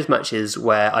one of those matches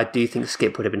where I do think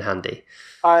Skipp would have been handy.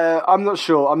 I'm not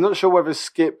sure. I'm not sure whether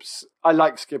Skipp's... I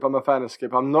like Skipp. I'm a fan of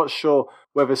Skipp. I'm not sure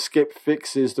whether Skipp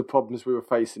fixes the problems we were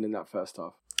facing in that first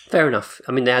half. Fair enough.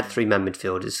 I mean, they had 3-man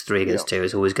midfielders, 3 against 2.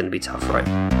 It's always going to be tough, right?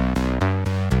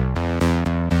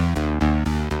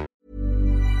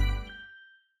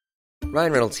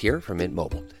 Ryan Reynolds here from Mint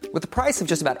Mobile. With the price of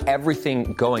just about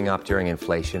everything going up during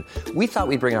inflation, we thought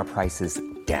we'd bring our prices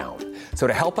down. So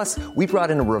to help us, we brought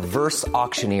in a reverse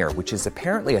auctioneer, which is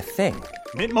apparently a thing.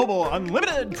 Mint Mobile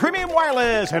Unlimited Premium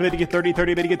Wireless. How to get 30,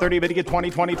 30, how to get 30, how to get 20,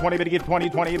 20, 20, how to get 20,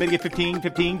 20, how to get 15,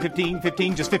 15, 15,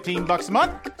 15, just $15 a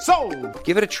month? Sold!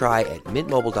 Give it a try at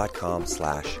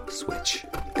mintmobile.com/switch.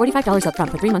 $45 up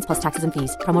front for 3 months plus taxes and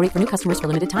fees. Promo rate for new customers for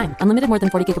limited time. Unlimited more than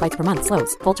 40 gigabytes per month.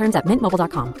 Slows full terms at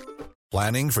mintmobile.com.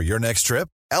 Planning for your next trip?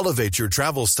 Elevate your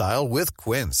travel style with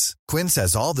Quince. Quince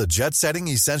has all the jet-setting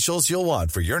essentials you'll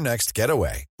want for your next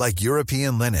getaway, like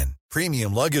European linen,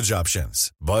 premium luggage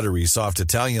options, buttery soft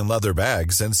Italian leather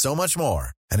bags, and so much more.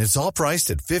 And it's all priced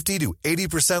at 50 to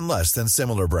 80% less than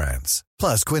similar brands.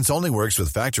 Plus, Quince only works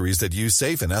with factories that use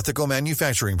safe and ethical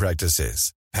manufacturing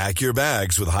practices. Pack your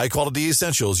bags with high-quality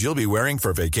essentials you'll be wearing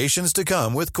for vacations to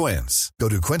come with Quince. Go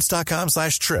to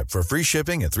quince.com/trip for free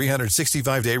shipping and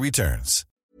 365-day returns.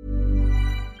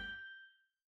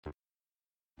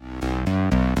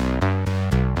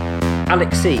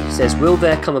 Alex C says, will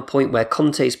there come a point where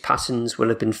Conte's patterns will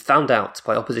have been found out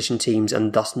by opposition teams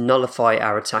and thus nullify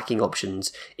our attacking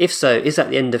options? If so, is that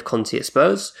the end of Conte at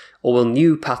Spurs? Or will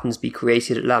new patterns be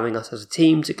created allowing us as a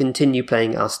team to continue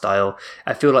playing our style?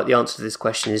 I feel like the answer to this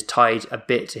question is tied a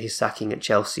bit to his sacking at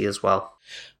Chelsea as well.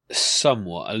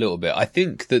 Somewhat, a little bit. I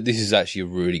think that this is actually a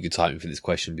really good timing for this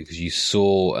question because you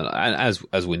saw, and as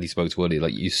Wendy spoke to earlier,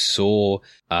 like you saw...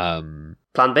 Plan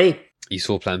B. You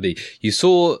saw Plan B. You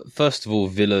saw, first of all,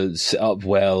 Villa set up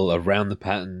well around the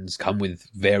patterns, come with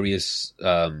various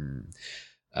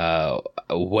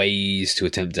ways to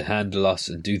attempt to handle us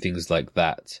and do things like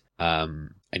that.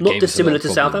 Not dissimilar to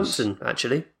Southampton,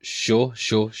 actually. Sure.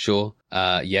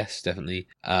 Yes, definitely.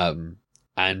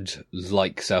 And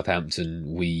like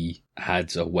Southampton, we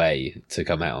had a way to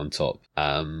come out on top.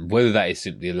 Whether that is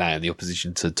simply allowing the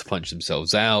opposition to punch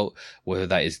themselves out, whether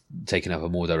that is taking up a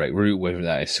more direct route, whether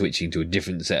that is switching to a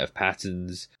different set of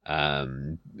patterns,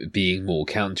 being more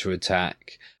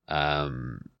counter-attack,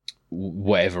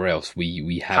 whatever else,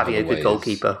 we have having a good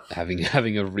goalkeeper,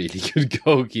 having a really good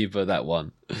goalkeeper.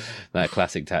 That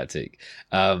classic tactic.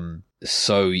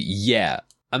 So yeah.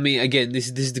 I mean, again, this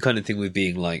is the kind of thing with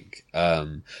being like,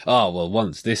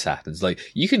 once this happens, like,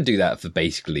 you can do that for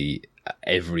basically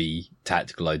every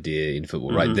tactical idea in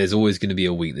football, right? There's always going to be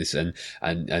a weakness and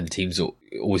teams are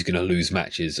always going to lose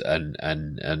matches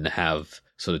and have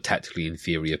sort of tactically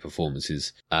inferior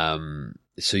performances.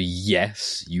 So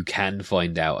yes, you can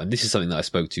find out, and this is something that I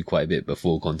spoke to quite a bit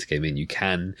before Conte came in. You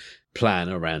can plan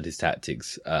around his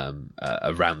tactics,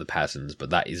 around the patterns, but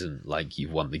that isn't like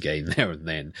you've won the game there and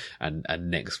then, and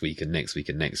next week and next week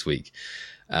and next week.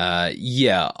 I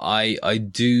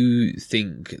do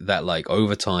think that like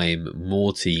over time,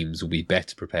 more teams will be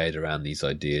better prepared around these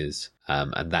ideas,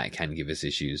 and that can give us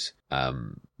issues.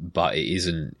 But it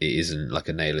isn't like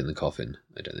a nail in the coffin,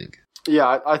 I don't think.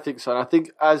 Yeah, I think so. And I think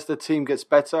as the team gets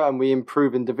better and we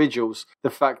improve individuals,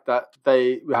 the fact that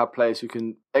we have players who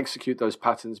can execute those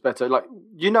patterns better, like,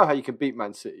 you know how you can beat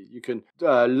Man City. You can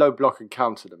low block and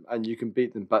counter them and you can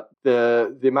beat them. But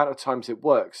the amount of times it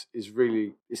works is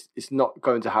really, it's not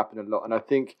going to happen a lot. And I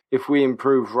think if we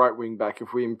improve right wing back,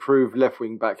 if we improve left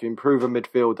wing back, improve a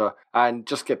midfielder and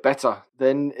just get better,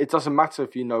 then it doesn't matter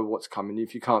if you know what's coming,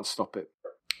 if you can't stop it.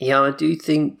 Yeah, I do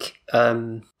think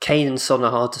Kane and Son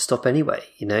are hard to stop anyway,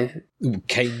 you know?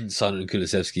 Kane, Son and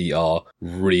Kulusevski are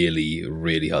really,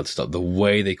 really hard to stop. The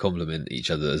way they complement each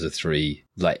other as a three,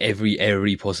 like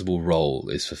every possible role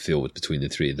is fulfilled between the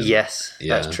three of them. Yes,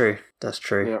 yeah. That's true. That's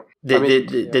true. Yeah.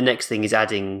 The next thing is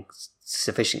adding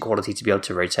sufficient quality to be able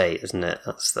to rotate, isn't it?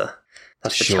 That's the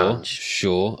challenge.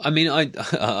 Sure. I mean,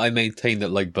 I maintain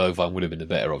that like Bergwijn would have been a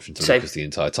better option to Lucas the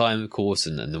entire time, of course,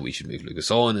 and that we should move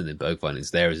Lucas on, and then Bergwijn is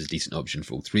there as a decent option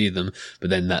for all three of them. But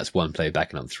then that's one player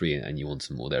backing up three, and you want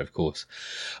some more there, of course.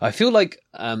 I feel like,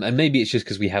 and maybe it's just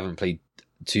because we haven't played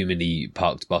too many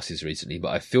parked buses recently, but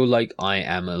I feel like I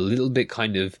am a little bit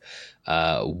kind of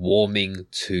warming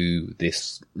to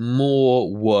this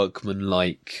more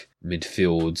workman-like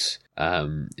midfield,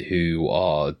 who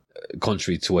are,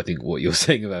 contrary to I think what you're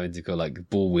saying about Indica, like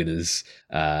ball winners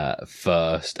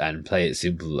first and play it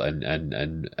simple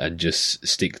and just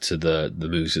stick to the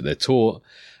moves that they're taught,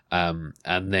 and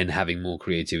then having more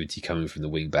creativity coming from the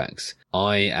wing backs.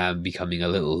 I am becoming a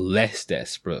little less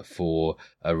desperate for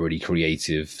a really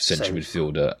creative central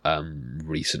midfielder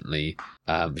recently,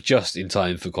 just in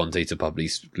time for Conte to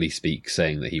publicly speak,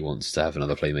 saying that he wants to have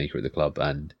another playmaker at the club,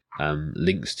 and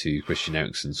links to Christian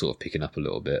Eriksen sort of picking up a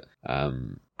little bit.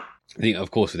 I think,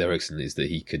 of course, with Eriksen is that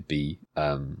he could be...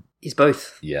 he's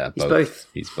both. Yeah,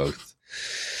 He's both.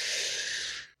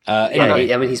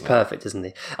 Anyway. I mean, he's perfect, isn't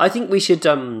he? I think we should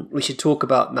talk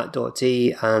about Matt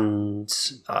Doherty and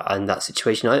that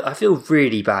situation. I feel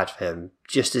really bad for him,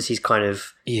 just as he's kind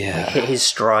of hit his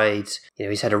stride. You know,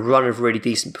 he's had a run of really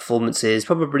decent performances,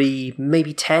 probably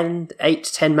maybe 8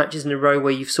 to 10 matches in a row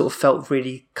where you've sort of felt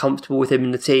really comfortable with him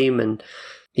in the team, and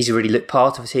he's a really looked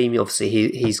part of the team. Obviously,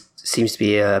 he seems to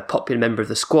be a popular member of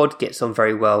the squad, gets on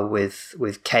very well with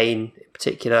Kane in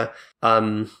particular.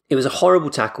 It was a horrible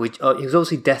tackle. He was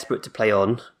obviously desperate to play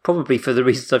on, probably for the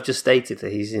reasons I've just stated,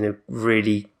 that he's in a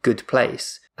really good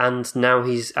place. And now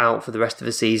he's out for the rest of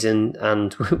the season,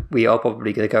 and we are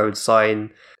probably going to go and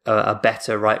sign a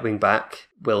better right wing back.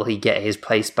 Will he get his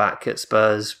place back at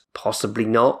Spurs? Possibly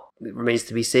not. It remains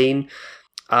to be seen.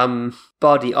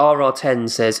 Bardi RR10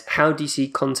 says, how do you see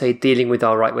Conte dealing with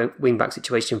our right wing back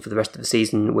situation for the rest of the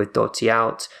season with Doherty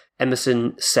out?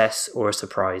 Emerson, Cess, or a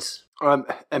surprise?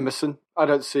 Emerson. I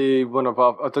don't see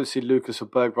Lucas or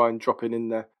Bergwijn dropping in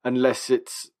there unless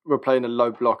we're playing a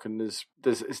low block and it's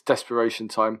desperation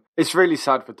time. It's really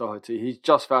sad for Doherty. He's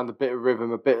just found a bit of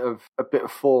rhythm, a bit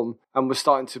of form, and we're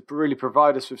starting to really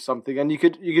provide us with something. And you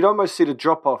could almost see the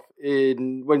drop off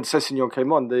in when Sessegnon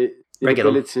came on.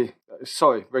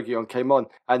 Reguilon came on,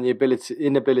 and the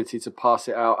inability to pass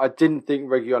it out. I didn't think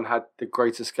Reguilon had the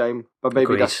greatest game, but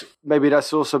maybe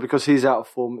that's also because he's out of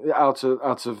form, out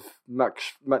of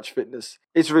match fitness.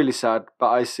 It's really sad, but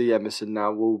I see Emerson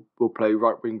now will play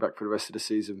right wing back for the rest of the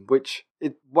season, which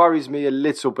it worries me a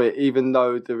little bit, even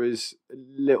though there is a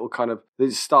little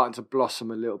it's starting to blossom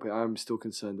a little bit. I'm still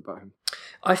concerned about him.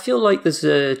 I feel like there's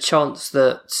a chance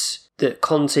that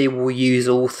Conte will use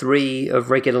all three of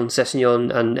Reguilon,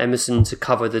 Sessegnon and Emerson to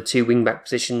cover the two wing-back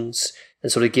positions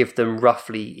and sort of give them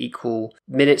roughly equal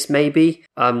minutes, maybe.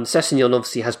 Sessegnon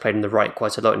obviously has played on the right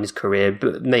quite a lot in his career,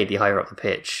 but mainly higher up the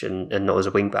pitch and not as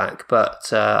a wing-back.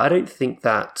 But I don't think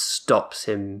that stops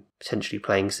him potentially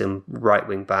playing some right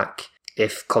wing-back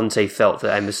if Conte felt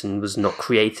that Emerson was not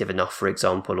creative enough, for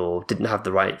example, or didn't have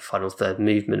the right final third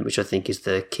movement, which I think is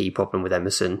the key problem with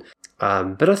Emerson.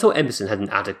 But I thought Emerson had an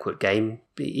adequate game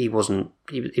he wasn't.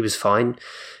 He was fine.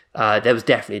 There was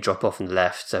definitely a drop off on the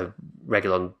left, so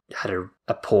Reguilón had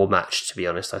a poor match, to be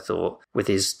honest, I thought, with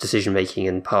his decision making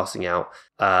and passing out.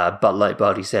 But like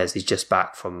Bardi says, he's just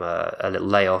back from a little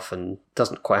layoff and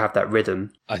doesn't quite have that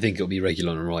rhythm. I think it'll be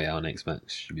Reguilón and Royale next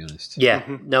match, to be honest. Yeah,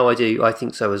 no, I do. I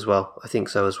think so as well.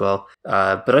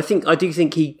 But I do think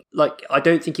I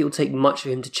don't think it will take much for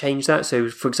him to change that. So,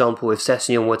 for example, if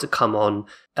Sessegnon were to come on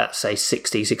at, say,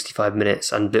 60, 65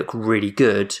 minutes and look really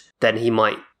good, then he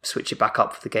might switch it back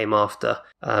up for the game after.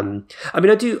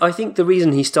 I think the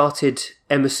reason he started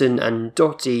Emerson and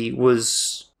Doherty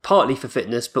was partly for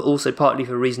fitness, but also partly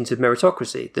for reasons of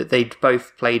meritocracy, that they'd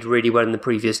both played really well in the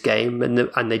previous game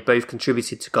and they'd both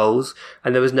contributed to goals,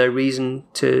 and there was no reason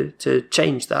to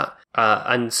change that.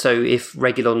 And so if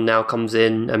Reguilón now comes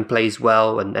in and plays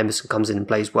well, and Emerson comes in and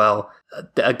plays well,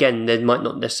 again, there might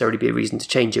not necessarily be a reason to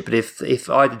change it. But if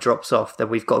either drops off, then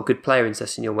we've got a good player in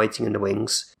Sessegnon waiting in the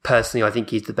wings. Personally, I think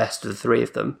he's the best of the three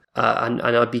of them. And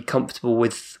I'd be comfortable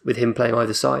with him playing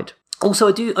either side. Also,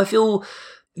 I feel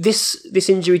this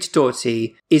injury to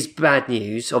Doherty is bad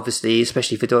news, obviously,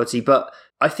 especially for Doherty, but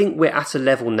I think we're at a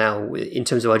level now in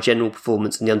terms of our general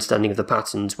performance and the understanding of the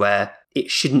patterns where it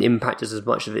shouldn't impact us as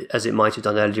much as it might have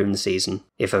done earlier in the season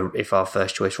if our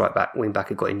first choice wing back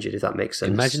had got injured, if that makes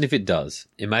sense. Imagine if it does.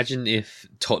 Imagine if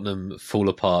Tottenham fall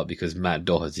apart because Matt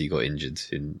Doherty got injured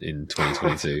in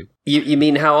 2022. You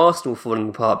mean how Arsenal falling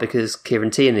apart because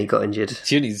Kieran Tierney got injured?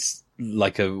 Tierney's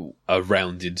like a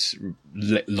rounded,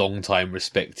 long-time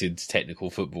respected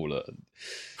technical footballer.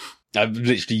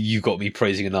 Literally, you got me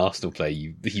praising an Arsenal player,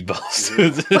 you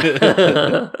bastard.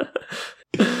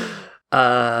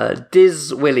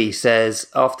 Diz Willie says,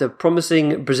 after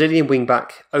promising Brazilian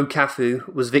wingback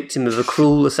Okafu was victim of a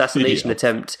cruel assassination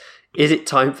attempt, is it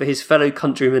time for his fellow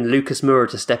countryman Lucas Moura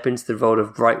to step into the role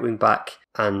of right wing-back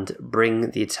and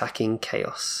bring the attacking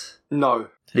chaos? No.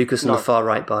 Lucas on the far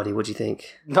right, Bardi, what do you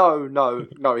think? No.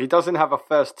 He doesn't have a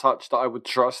first touch that I would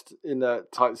trust in a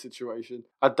tight situation.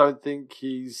 I don't think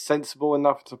he's sensible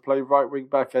enough to play right wing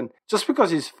back, and just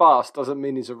because he's fast doesn't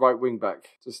mean he's a right wing back.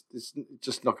 It's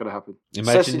just not going to happen.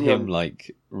 Imagine him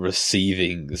Imagine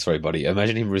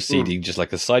him receiving just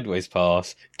like a sideways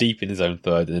pass deep in his own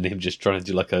third, and then him just trying to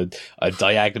do like a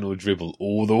diagonal dribble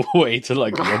all the way to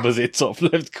like the opposite top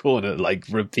left corner, like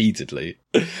repeatedly.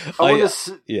 I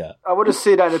want to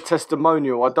see that in a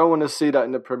testimonial. I don't want to see that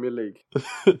in the Premier League.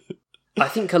 I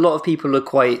think a lot of people are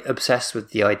quite obsessed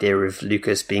with the idea of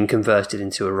Lucas being converted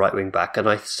into a right wing back, and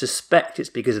I suspect it's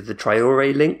because of the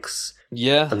Traore links.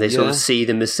 Yeah, and they sort of see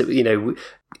them as,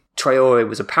 Traore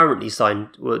was apparently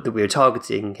signed that we were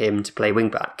targeting him to play wing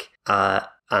back,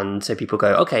 and so people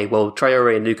go, okay, well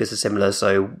Traore and Lucas are similar,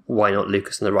 so why not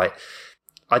Lucas on the right?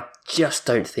 I just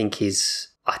don't think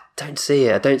I don't see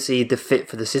it. I don't see the fit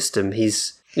for the system.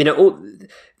 He's,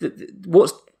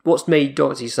 what's made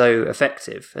Doherty so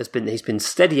effective he's been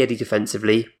steady Eddie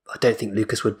defensively. I don't think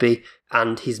Lucas would be.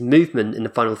 And his movement in the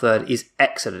final third is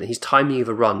excellent. His timing of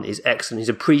a run is excellent. His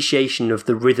appreciation of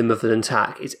the rhythm of an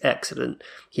attack is excellent.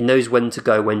 He knows when to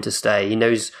go, when to stay. He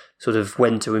knows sort of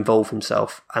when to involve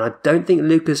himself. And I don't think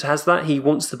Lucas has that. He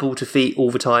wants the ball to feet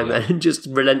all the time and just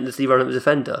relentlessly run at the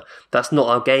defender. That's not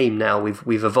our game now.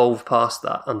 We've evolved past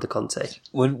that under Conte.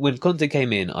 When Conte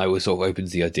came in, I was sort of open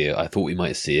to the idea. I thought we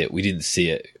might see it. We didn't see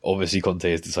it. Obviously, Conte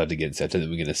has decided against it. I don't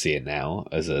think we're going to see it now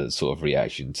as a sort of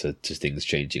reaction to things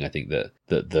changing. I think that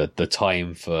the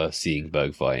time for seeing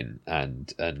Bergwijn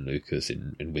and Lucas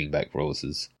in wing-back roles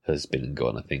has been and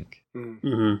gone, I think.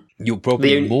 Mm-hmm. You're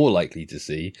probably more likely to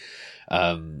see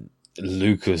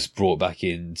Lucas brought back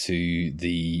into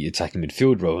the attacking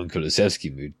midfield role and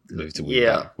Kulusevski moved to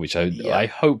wing-back, which I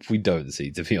hope we don't see,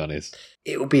 to be honest.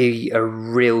 It would be a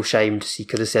real shame to see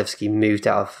Kulusevski moved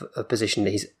out of a position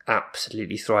that he's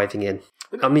absolutely thriving in.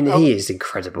 I mean, he is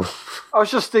incredible. I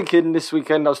was just thinking this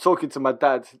weekend, I was talking to my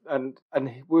dad, and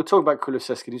we were talking about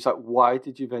Kulusevski, and he's like, why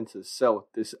did Juventus sell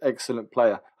this excellent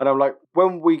player? And I'm like,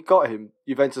 when we got him,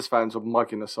 Juventus fans were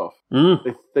mugging us off.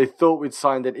 They thought we'd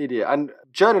signed an idiot. And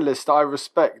journalists that I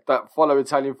respect that follow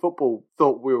Italian football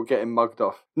thought we were getting mugged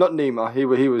off. Not Nima, he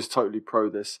was totally pro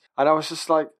this. And I was just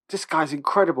like, this guy's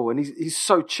incredible, and he's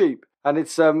so cheap. And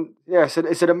it's an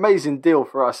amazing deal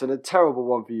for us and a terrible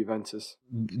one for Juventus.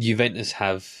 Juventus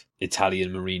have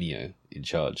Italian Mourinho in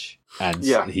charge, and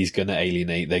he's going to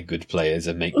alienate their good players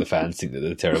and make the fans think that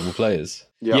they're terrible players.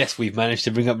 Yeah. Yes, we've managed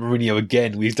to bring up Mourinho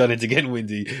again. We've done it again,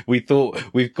 Windy. We thought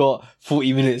we've got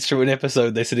 40 minutes through an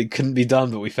episode. They said it couldn't be done,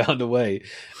 but we found a way.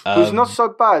 He's not so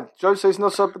bad. Jose's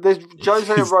not so bad.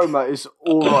 Jose at Roma is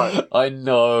all right. I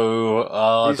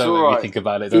know. Don't make me think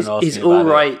about it. Don't ask me about it. He's all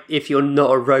right if you're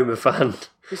not a Roma fan.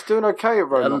 He's doing okay at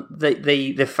Roma.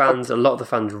 The fans, a lot of the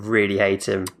fans really hate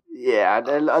him. Yeah,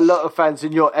 and a lot of fans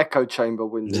in your echo chamber,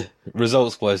 Windy.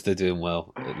 Results-wise, they're doing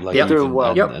well. Yep. Doing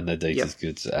well. And their data's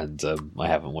good. And I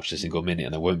haven't watched a single minute,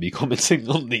 and I won't be commenting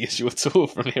on the issue at all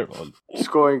from here on.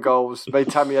 Scoring goals, made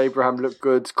Tammy Abraham look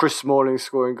good. Chris Smalling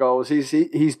scoring goals.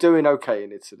 He's doing okay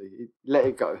in Italy. Let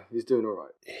it go. He's doing all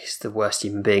right. He's the worst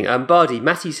human being. Bardi,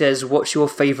 Matty says, what's your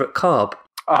favourite carb?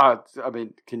 I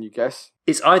mean, can you guess?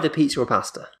 It's either pizza or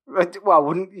pasta.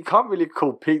 Well, you can't really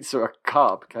call pizza a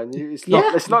carb, can you? It's not.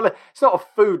 Yeah. It's not a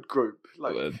food group.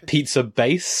 Like pizza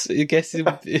base, I guess.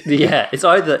 Yeah, it's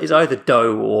either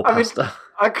dough or pasta.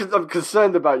 I'm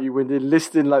concerned about you when you're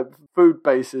listing like food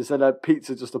bases and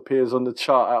pizza just appears on the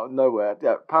chart out of nowhere.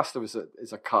 Yeah, pasta is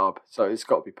a carb, so it's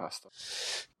got to be pasta.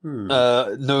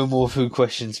 No more food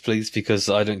questions, please, because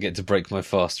I don't get to break my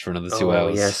fast for another 2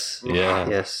 hours. Yes. Yeah.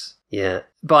 Yes. Yeah.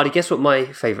 Bardi, guess what my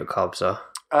favourite carbs are?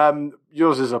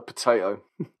 Yours is a potato.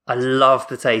 I love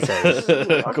potatoes.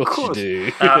 Of course you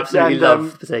do. I absolutely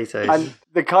love potatoes. And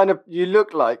you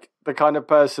look like the kind of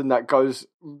person that goes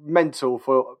mental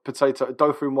for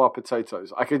dauphinoise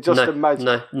potatoes. I could just imagine.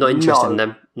 No, not interested in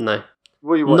them. No.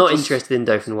 What do you want? Not interested in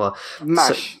dauphinoise.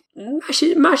 Mash.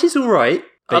 So, mash is all right.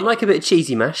 I like a bit of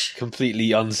cheesy mash.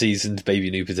 Completely unseasoned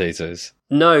baby new potatoes.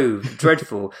 No,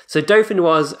 dreadful. So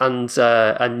dauphinoise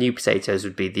and new potatoes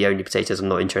would be the only potatoes I'm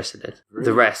not interested in. Really?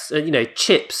 The rest,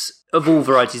 chips of all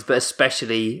varieties, but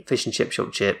especially fish and chip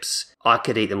shop chips. I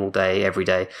could eat them all day, every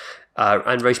day.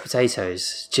 And roast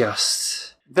potatoes,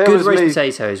 just good roast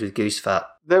potatoes with goose fat.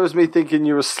 There was me thinking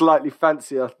you were slightly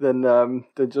fancier than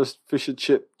just fish and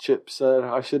chips.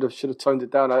 I should have toned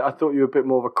it down. I thought you were a bit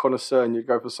more of a connoisseur and you'd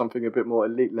go for something a bit more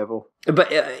elite level. But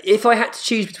if I had to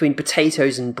choose between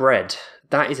potatoes and bread,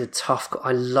 that is a tough...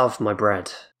 I love my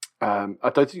bread. I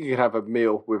don't think you can have a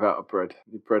meal without a bread.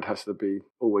 The bread has to be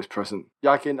always present.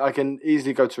 Yeah, I can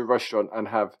easily go to a restaurant and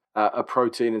have a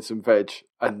protein and some veg,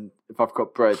 and if I've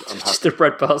got bread, I'm happy. Just a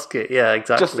bread basket, yeah,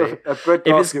 exactly. Just a bread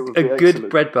basket would be a good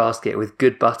bread basket with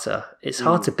good butter. It's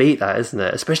hard to beat that, isn't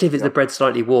it? Especially if it's the bread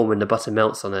slightly warm and the butter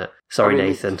melts on it. Sorry,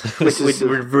 Nathan.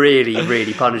 We're really,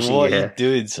 really punishing you here. What are you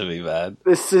doing to me, man?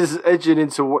 This is edging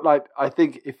into what, I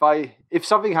think if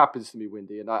something happens to me,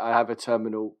 Windy, and I have a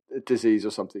terminal disease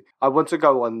or something, I want to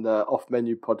go on the Off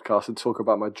Menu podcast and talk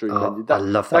about my dream menu. I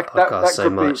love that podcast so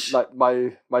much. That could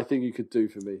be my thing you could do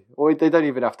for me. Or they don't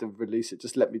even have to release it.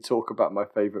 Just let me talk about my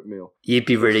favourite meal. You'd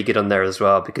be really good on there as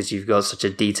well because you've got such a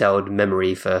detailed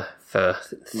memory for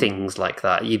things like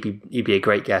that. You'd be a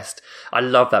great guest. I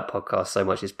love that podcast so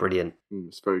much. It's brilliant.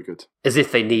 It's very good. As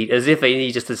if they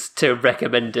need just to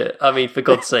recommend it. I mean, for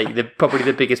God's sake, they're probably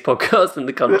the biggest podcast in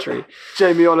the country.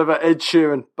 Jamie Oliver, Ed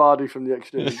Sheeran, Bardi from the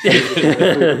Extra.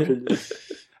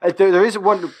 There is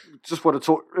one. Just want to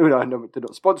talk. I know they're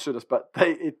not sponsoring us, but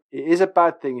it is a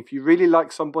bad thing if you really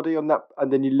like somebody on that,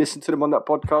 and then you listen to them on that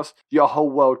podcast. Your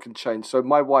whole world can change. So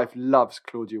my wife loves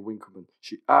Claudia Winkleman.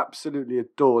 She absolutely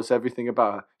adores everything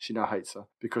about her. She now hates her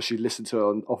because she listened to her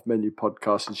on Off Menu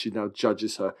podcast, and she now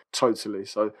judges her totally.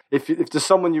 So if there's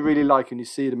someone you really like and you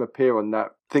see them appear on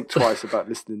that, think twice about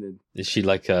listening in. Is she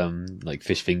like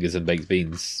fish fingers and baked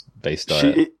beans based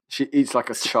diet? She eats like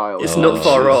a child. It's not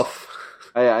far off.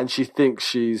 Yeah, and she thinks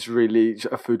she's really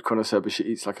a food connoisseur, but she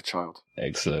eats like a child.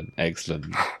 Excellent.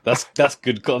 That's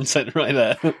good content right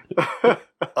there.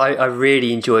 I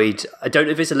really enjoyed. I don't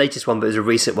know if it's the latest one, but it was a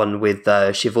recent one with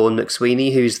Siobhan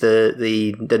McSweeney, who's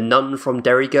the nun from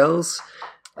Derry Girls.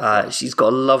 She's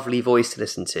got a lovely voice to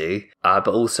listen to, but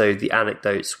also the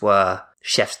anecdotes were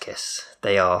chef's kiss.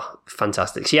 They are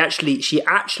fantastic. She actually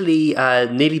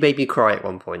nearly made me cry at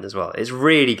one point as well. It's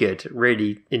really good,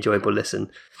 really enjoyable listen.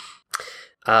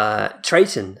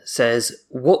 Trayton says,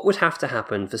 what would have to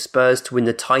happen for Spurs to win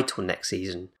the title next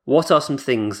season? What are some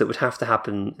things that would have to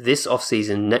happen this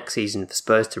off-season, next season, for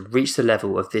Spurs to reach the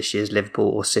level of this year's Liverpool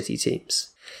or City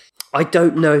teams? I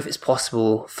don't know if it's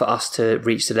possible for us to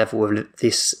reach the level of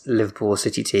this Liverpool or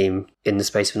City team in the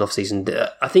space of an off-season.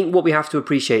 I think what we have to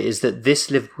appreciate is that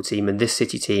this Liverpool team and this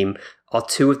City team are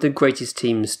two of the greatest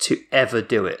teams to ever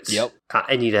do it. Yep. At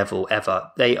any level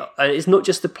ever. It's not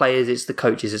just the players, it's the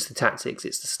coaches, it's the tactics,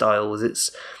 it's the styles,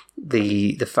 it's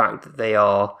the fact that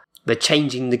they're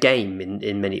changing the game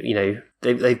in many,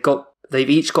 they've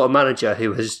each got a manager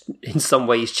who has in some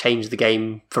ways changed the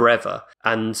game forever,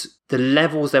 and the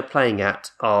levels they're playing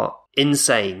at are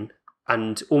insane,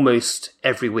 and almost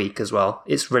every week as well.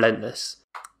 It's relentless.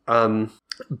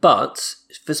 But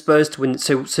for Spurs to win,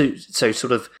 so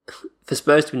sort of for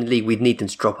Spurs to win the league, we'd need them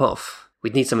to drop off.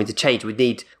 We'd need something to change. We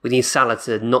need Salah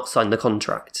to not sign the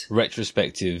contract.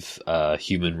 Retrospective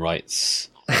human rights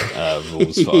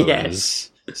rules for owners.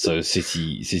 So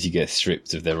City gets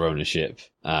stripped of their ownership.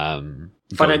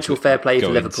 Financial fair play for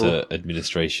Liverpool. Into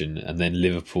administration, and then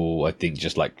Liverpool, I think,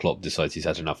 just like Klopp decides he's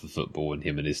had enough of football, and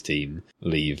him and his team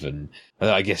leave. And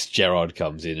I guess Gerrard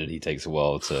comes in, and he takes a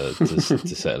while to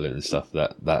settle in and stuff.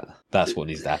 That's what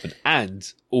needs to happen. And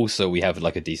also, we have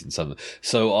like a decent summer.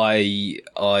 So I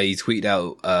tweeted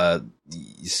out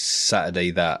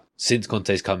Saturday that since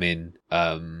Conte's come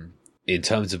in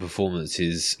terms of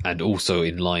performances and also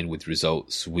in line with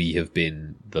results, we have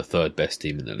been the third best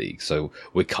team in the league. So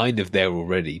we're kind of there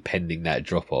already, pending that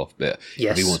drop off. But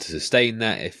yes, if we want to sustain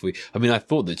that, I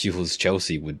thought that Tuchel's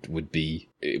Chelsea would be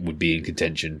in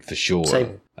contention for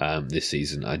sure. This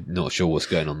season. I'm not sure what's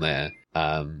going on there.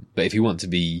 But if we want to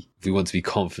be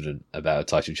confident about a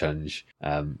title challenge,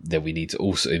 then we need to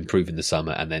also improve in the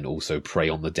summer and then also prey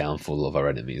on the downfall of our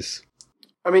enemies.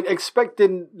 I mean,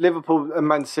 expecting Liverpool and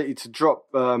Man City to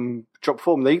drop form,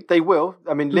 they will.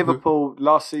 I mean, Liverpool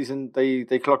last season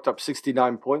they clocked up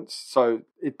 69 points, so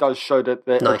it does show that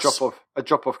a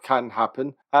drop off can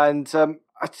happen. And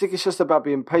I think it's just about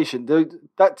being patient.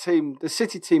 That team, the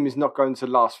City team, is not going to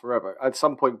last forever. At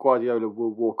some point, Guardiola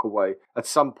will walk away. At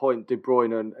some point, De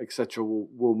Bruyne and etc.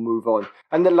 will move on.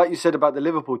 And then, like you said about the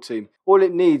Liverpool team, all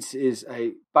it needs is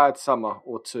a bad summer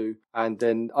or two, and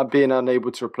then being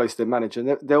unable to replace their manager.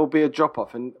 And there will be a drop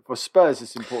off. And for Spurs,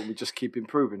 it's important we just keep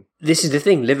improving. This is the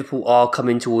thing. Liverpool are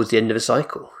coming towards the end of a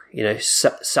cycle. You know,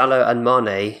 Salah and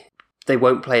Mane, they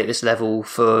won't play at this level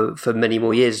for many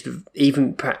more years.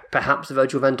 Even perhaps the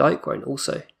Virgil van Dijk won't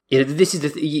also. You know, this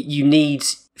is you need,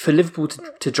 for Liverpool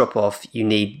to drop off, you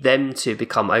need them to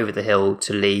become over the hill,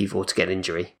 to leave or to get an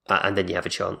injury, and then you have a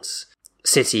chance.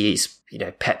 City is,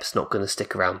 Pep's not going to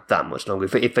stick around that much longer.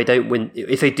 If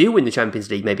they do win the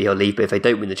Champions League, maybe he'll leave. But if they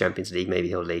don't win the Champions League, maybe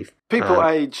he'll leave. People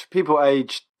age,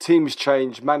 teams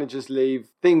change, managers leave,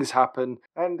 things happen,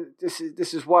 and this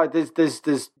is why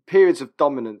there's periods of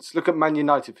dominance. Look at Man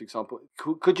United, for example.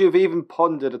 Could you have even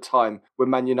pondered a time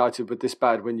when Man United were this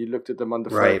bad when you looked at them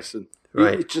under Ferguson?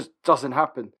 Right. It just doesn't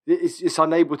happen. It's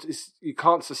unable to. You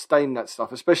can't sustain that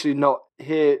stuff, especially not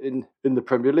here in the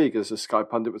Premier League, as a Sky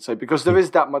pundit would say, because there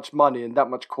is that much money and that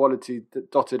much quality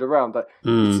dotted around that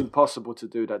it's impossible to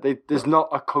do that. There's not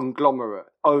a conglomerate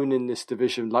owning this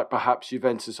division like perhaps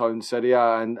Juventus owns Serie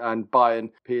A and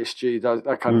Bayern, PSG,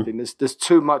 that kind of thing. There's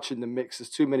too much in the mix. There's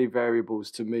too many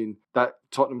variables to mean that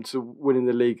Tottenham to winning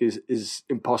the league is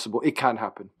impossible. It can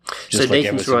happen. Just so like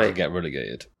Nathan's Everton can get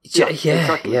relegated.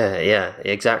 Exactly.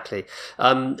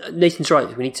 Nathan's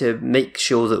right. We need to make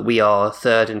sure that we are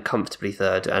third and comfortably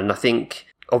third. And I think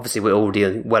obviously we're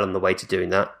already well on the way to doing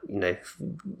that.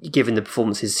 Given the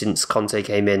performances since Conte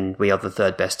came in, we are the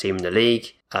third best team in the league.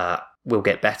 We'll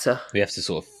get better. We have to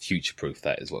sort of future-proof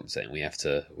that, is what I'm saying. We have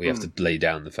to lay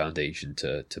down the foundation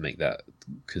to make that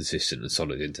consistent and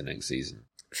solid into next season.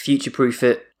 Future-proof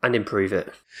it and improve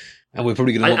it. And we're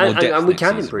probably going to want more depth next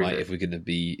season, right? If we're going to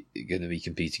be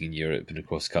competing in Europe and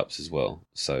across cups as well.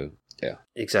 So yeah,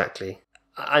 exactly.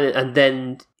 And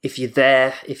then if you're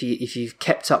there, if you've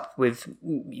kept up with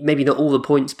maybe not all the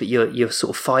points, but you're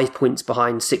sort of 5 points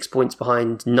behind, 6 points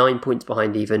behind, 9 points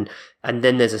behind even, and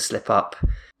then there's a slip up,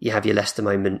 you have your Leicester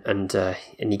moment and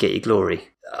you get your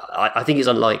glory. I think it's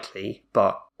unlikely,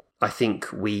 but I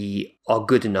think we are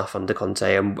good enough under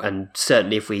Conte, and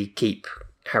certainly if we keep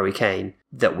Harry Kane,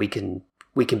 that we can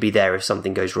be there if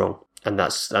something goes wrong. And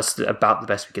that's about the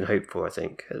best we can hope for, I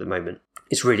think, at the moment.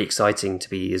 It's really exciting to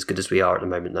be as good as we are at the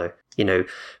moment, though.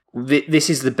 This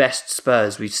is the best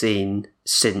Spurs we've seen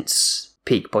since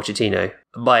peak Pochettino,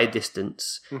 by a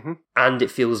distance. Mm-hmm. And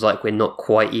it feels like we're not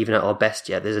quite even at our best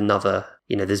yet.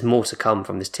 There's more to come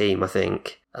from this team, I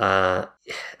think.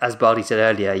 As Bardi said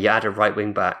earlier, you add a right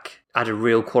wing back, add a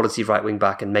real quality right wing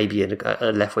back, and maybe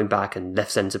a left wing back and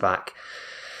left centre back.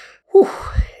 Whew,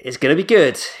 it's going to be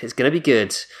good. It's going to be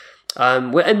good.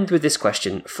 We'll end with this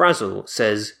question. Frazzle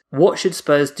says, what should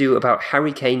Spurs do about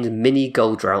Harry Kane's mini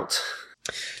goal drought?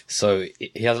 So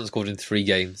he hasn't scored in 3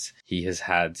 games. He has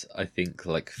had, I think,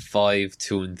 5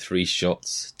 2 and 3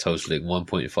 shots, totaling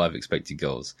 1.5 expected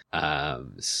goals.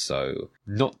 So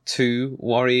not too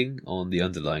worrying on the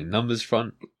underlying numbers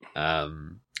front.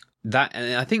 And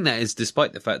I think that is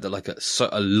despite the fact that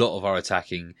a lot of our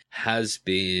attacking has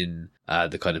been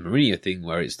the kind of Mourinho thing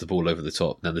where it's the ball over the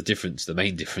top. Now the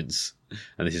main difference,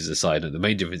 and this is a side note, the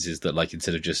main difference is that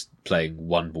instead of just playing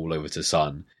one ball over to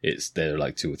Son, there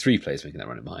are 2 or 3 players making that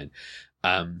run in behind.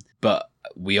 But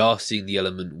we are seeing the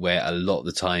element where a lot of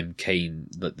the time Kane,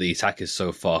 the attack is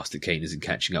so fast that Kane isn't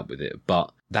catching up with it.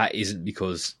 But that isn't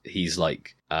because he's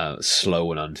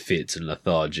slow and unfit and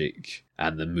lethargic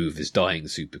and the move is dying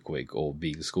super quick or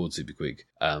being scored super quick.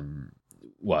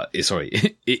 well,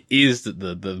 it is that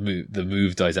the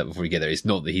move dies out before you get there. It's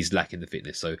not that he's lacking the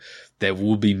fitness. So there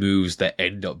will be moves that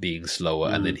end up being slower,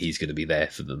 and then he's going to be there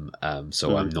for them.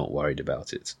 So I'm not worried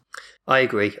about it. I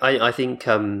agree. I think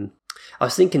I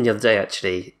was thinking the other day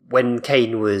actually when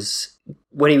he was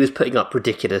putting up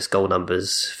ridiculous goal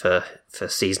numbers for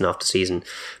season after season.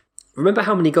 Remember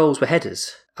how many goals were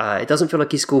headers? It doesn't feel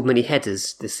like he scored many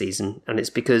headers this season, and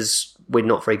it's because we're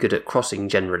not very good at crossing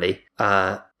generally.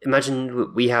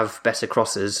 Imagine we have better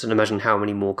crosses, and imagine how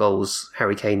many more goals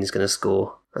Harry Kane is going to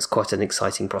score. That's quite an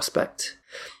exciting prospect.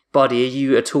 Bardi, are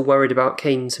you at all worried about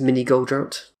Kane's mini goal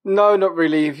drought? No, not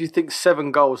really. If you think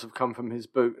 7 goals have come from his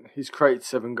boot, he's created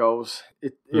 7 goals.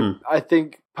 I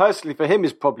think personally for him,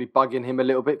 is probably bugging him a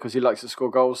little bit because he likes to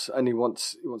score goals and he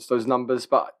wants those numbers.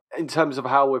 But in terms of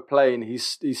how we're playing,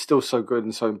 he's still so good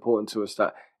and so important to us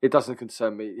that it doesn't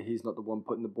concern me. He's not the one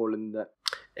putting the ball in the net.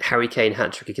 Harry Kane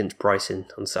hat-trick against Brighton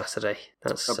on Saturday.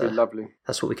 That'd be lovely.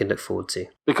 That's what we can look forward to.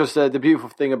 Because the beautiful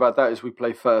thing about that is we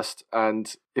play first,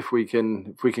 and if we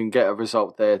can get a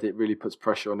result there, it really puts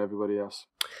pressure on everybody else.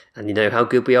 And you know how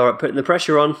good we are at putting the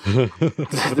pressure on.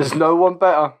 There's no one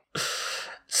better.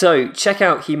 So check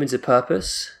out Humans of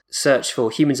Purpose. Search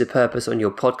for Humans of Purpose on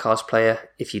your podcast player.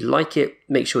 If you like it,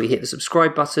 make sure you hit the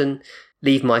subscribe button,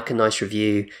 leave Mike a nice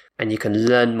review, and you can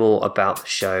learn more about the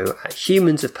show at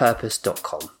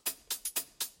humansofpurpose.com.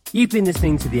 You've been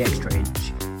listening to The Extra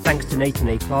Inch. Thanks to Nathan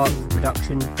A. Clark for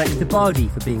production. Thanks to Bardi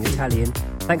for being Italian.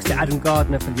 Thanks to Adam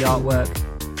Gardner for the artwork.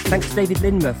 Thanks to David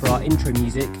Lindmer for our intro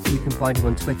music. You can find him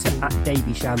on Twitter at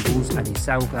DavyShambles and his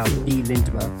SoundCloud D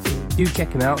Lindmer. Do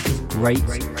check him out, he's great.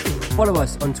 Follow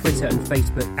us on Twitter and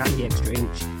Facebook at The Extra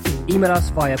Inch. Email us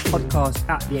via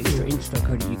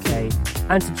podcast@theextrainch.co.uk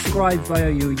and subscribe via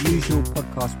your usual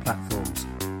podcast platforms.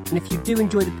 And if you do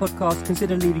enjoy the podcast,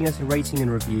 consider leaving us a rating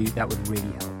and review. That would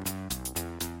really help.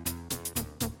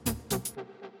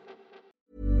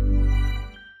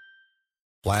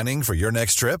 Planning for your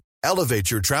next trip? Elevate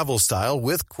your travel style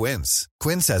with Quince.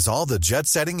 Quince has all the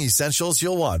jet-setting essentials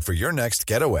you'll want for your next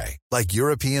getaway, like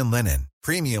European linen,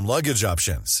 premium luggage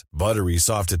options, buttery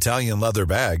soft Italian leather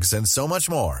bags, and so much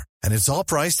more. And it's all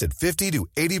priced at 50 to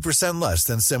 80% less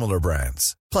than similar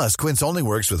brands. Plus, Quince only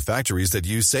works with factories that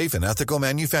use safe and ethical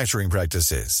manufacturing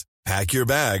practices. Pack your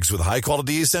bags with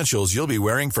high-quality essentials you'll be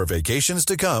wearing for vacations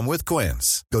to come with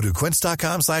Quince. Go to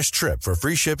quince.com/trip for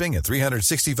free shipping and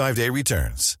 365-day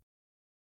returns.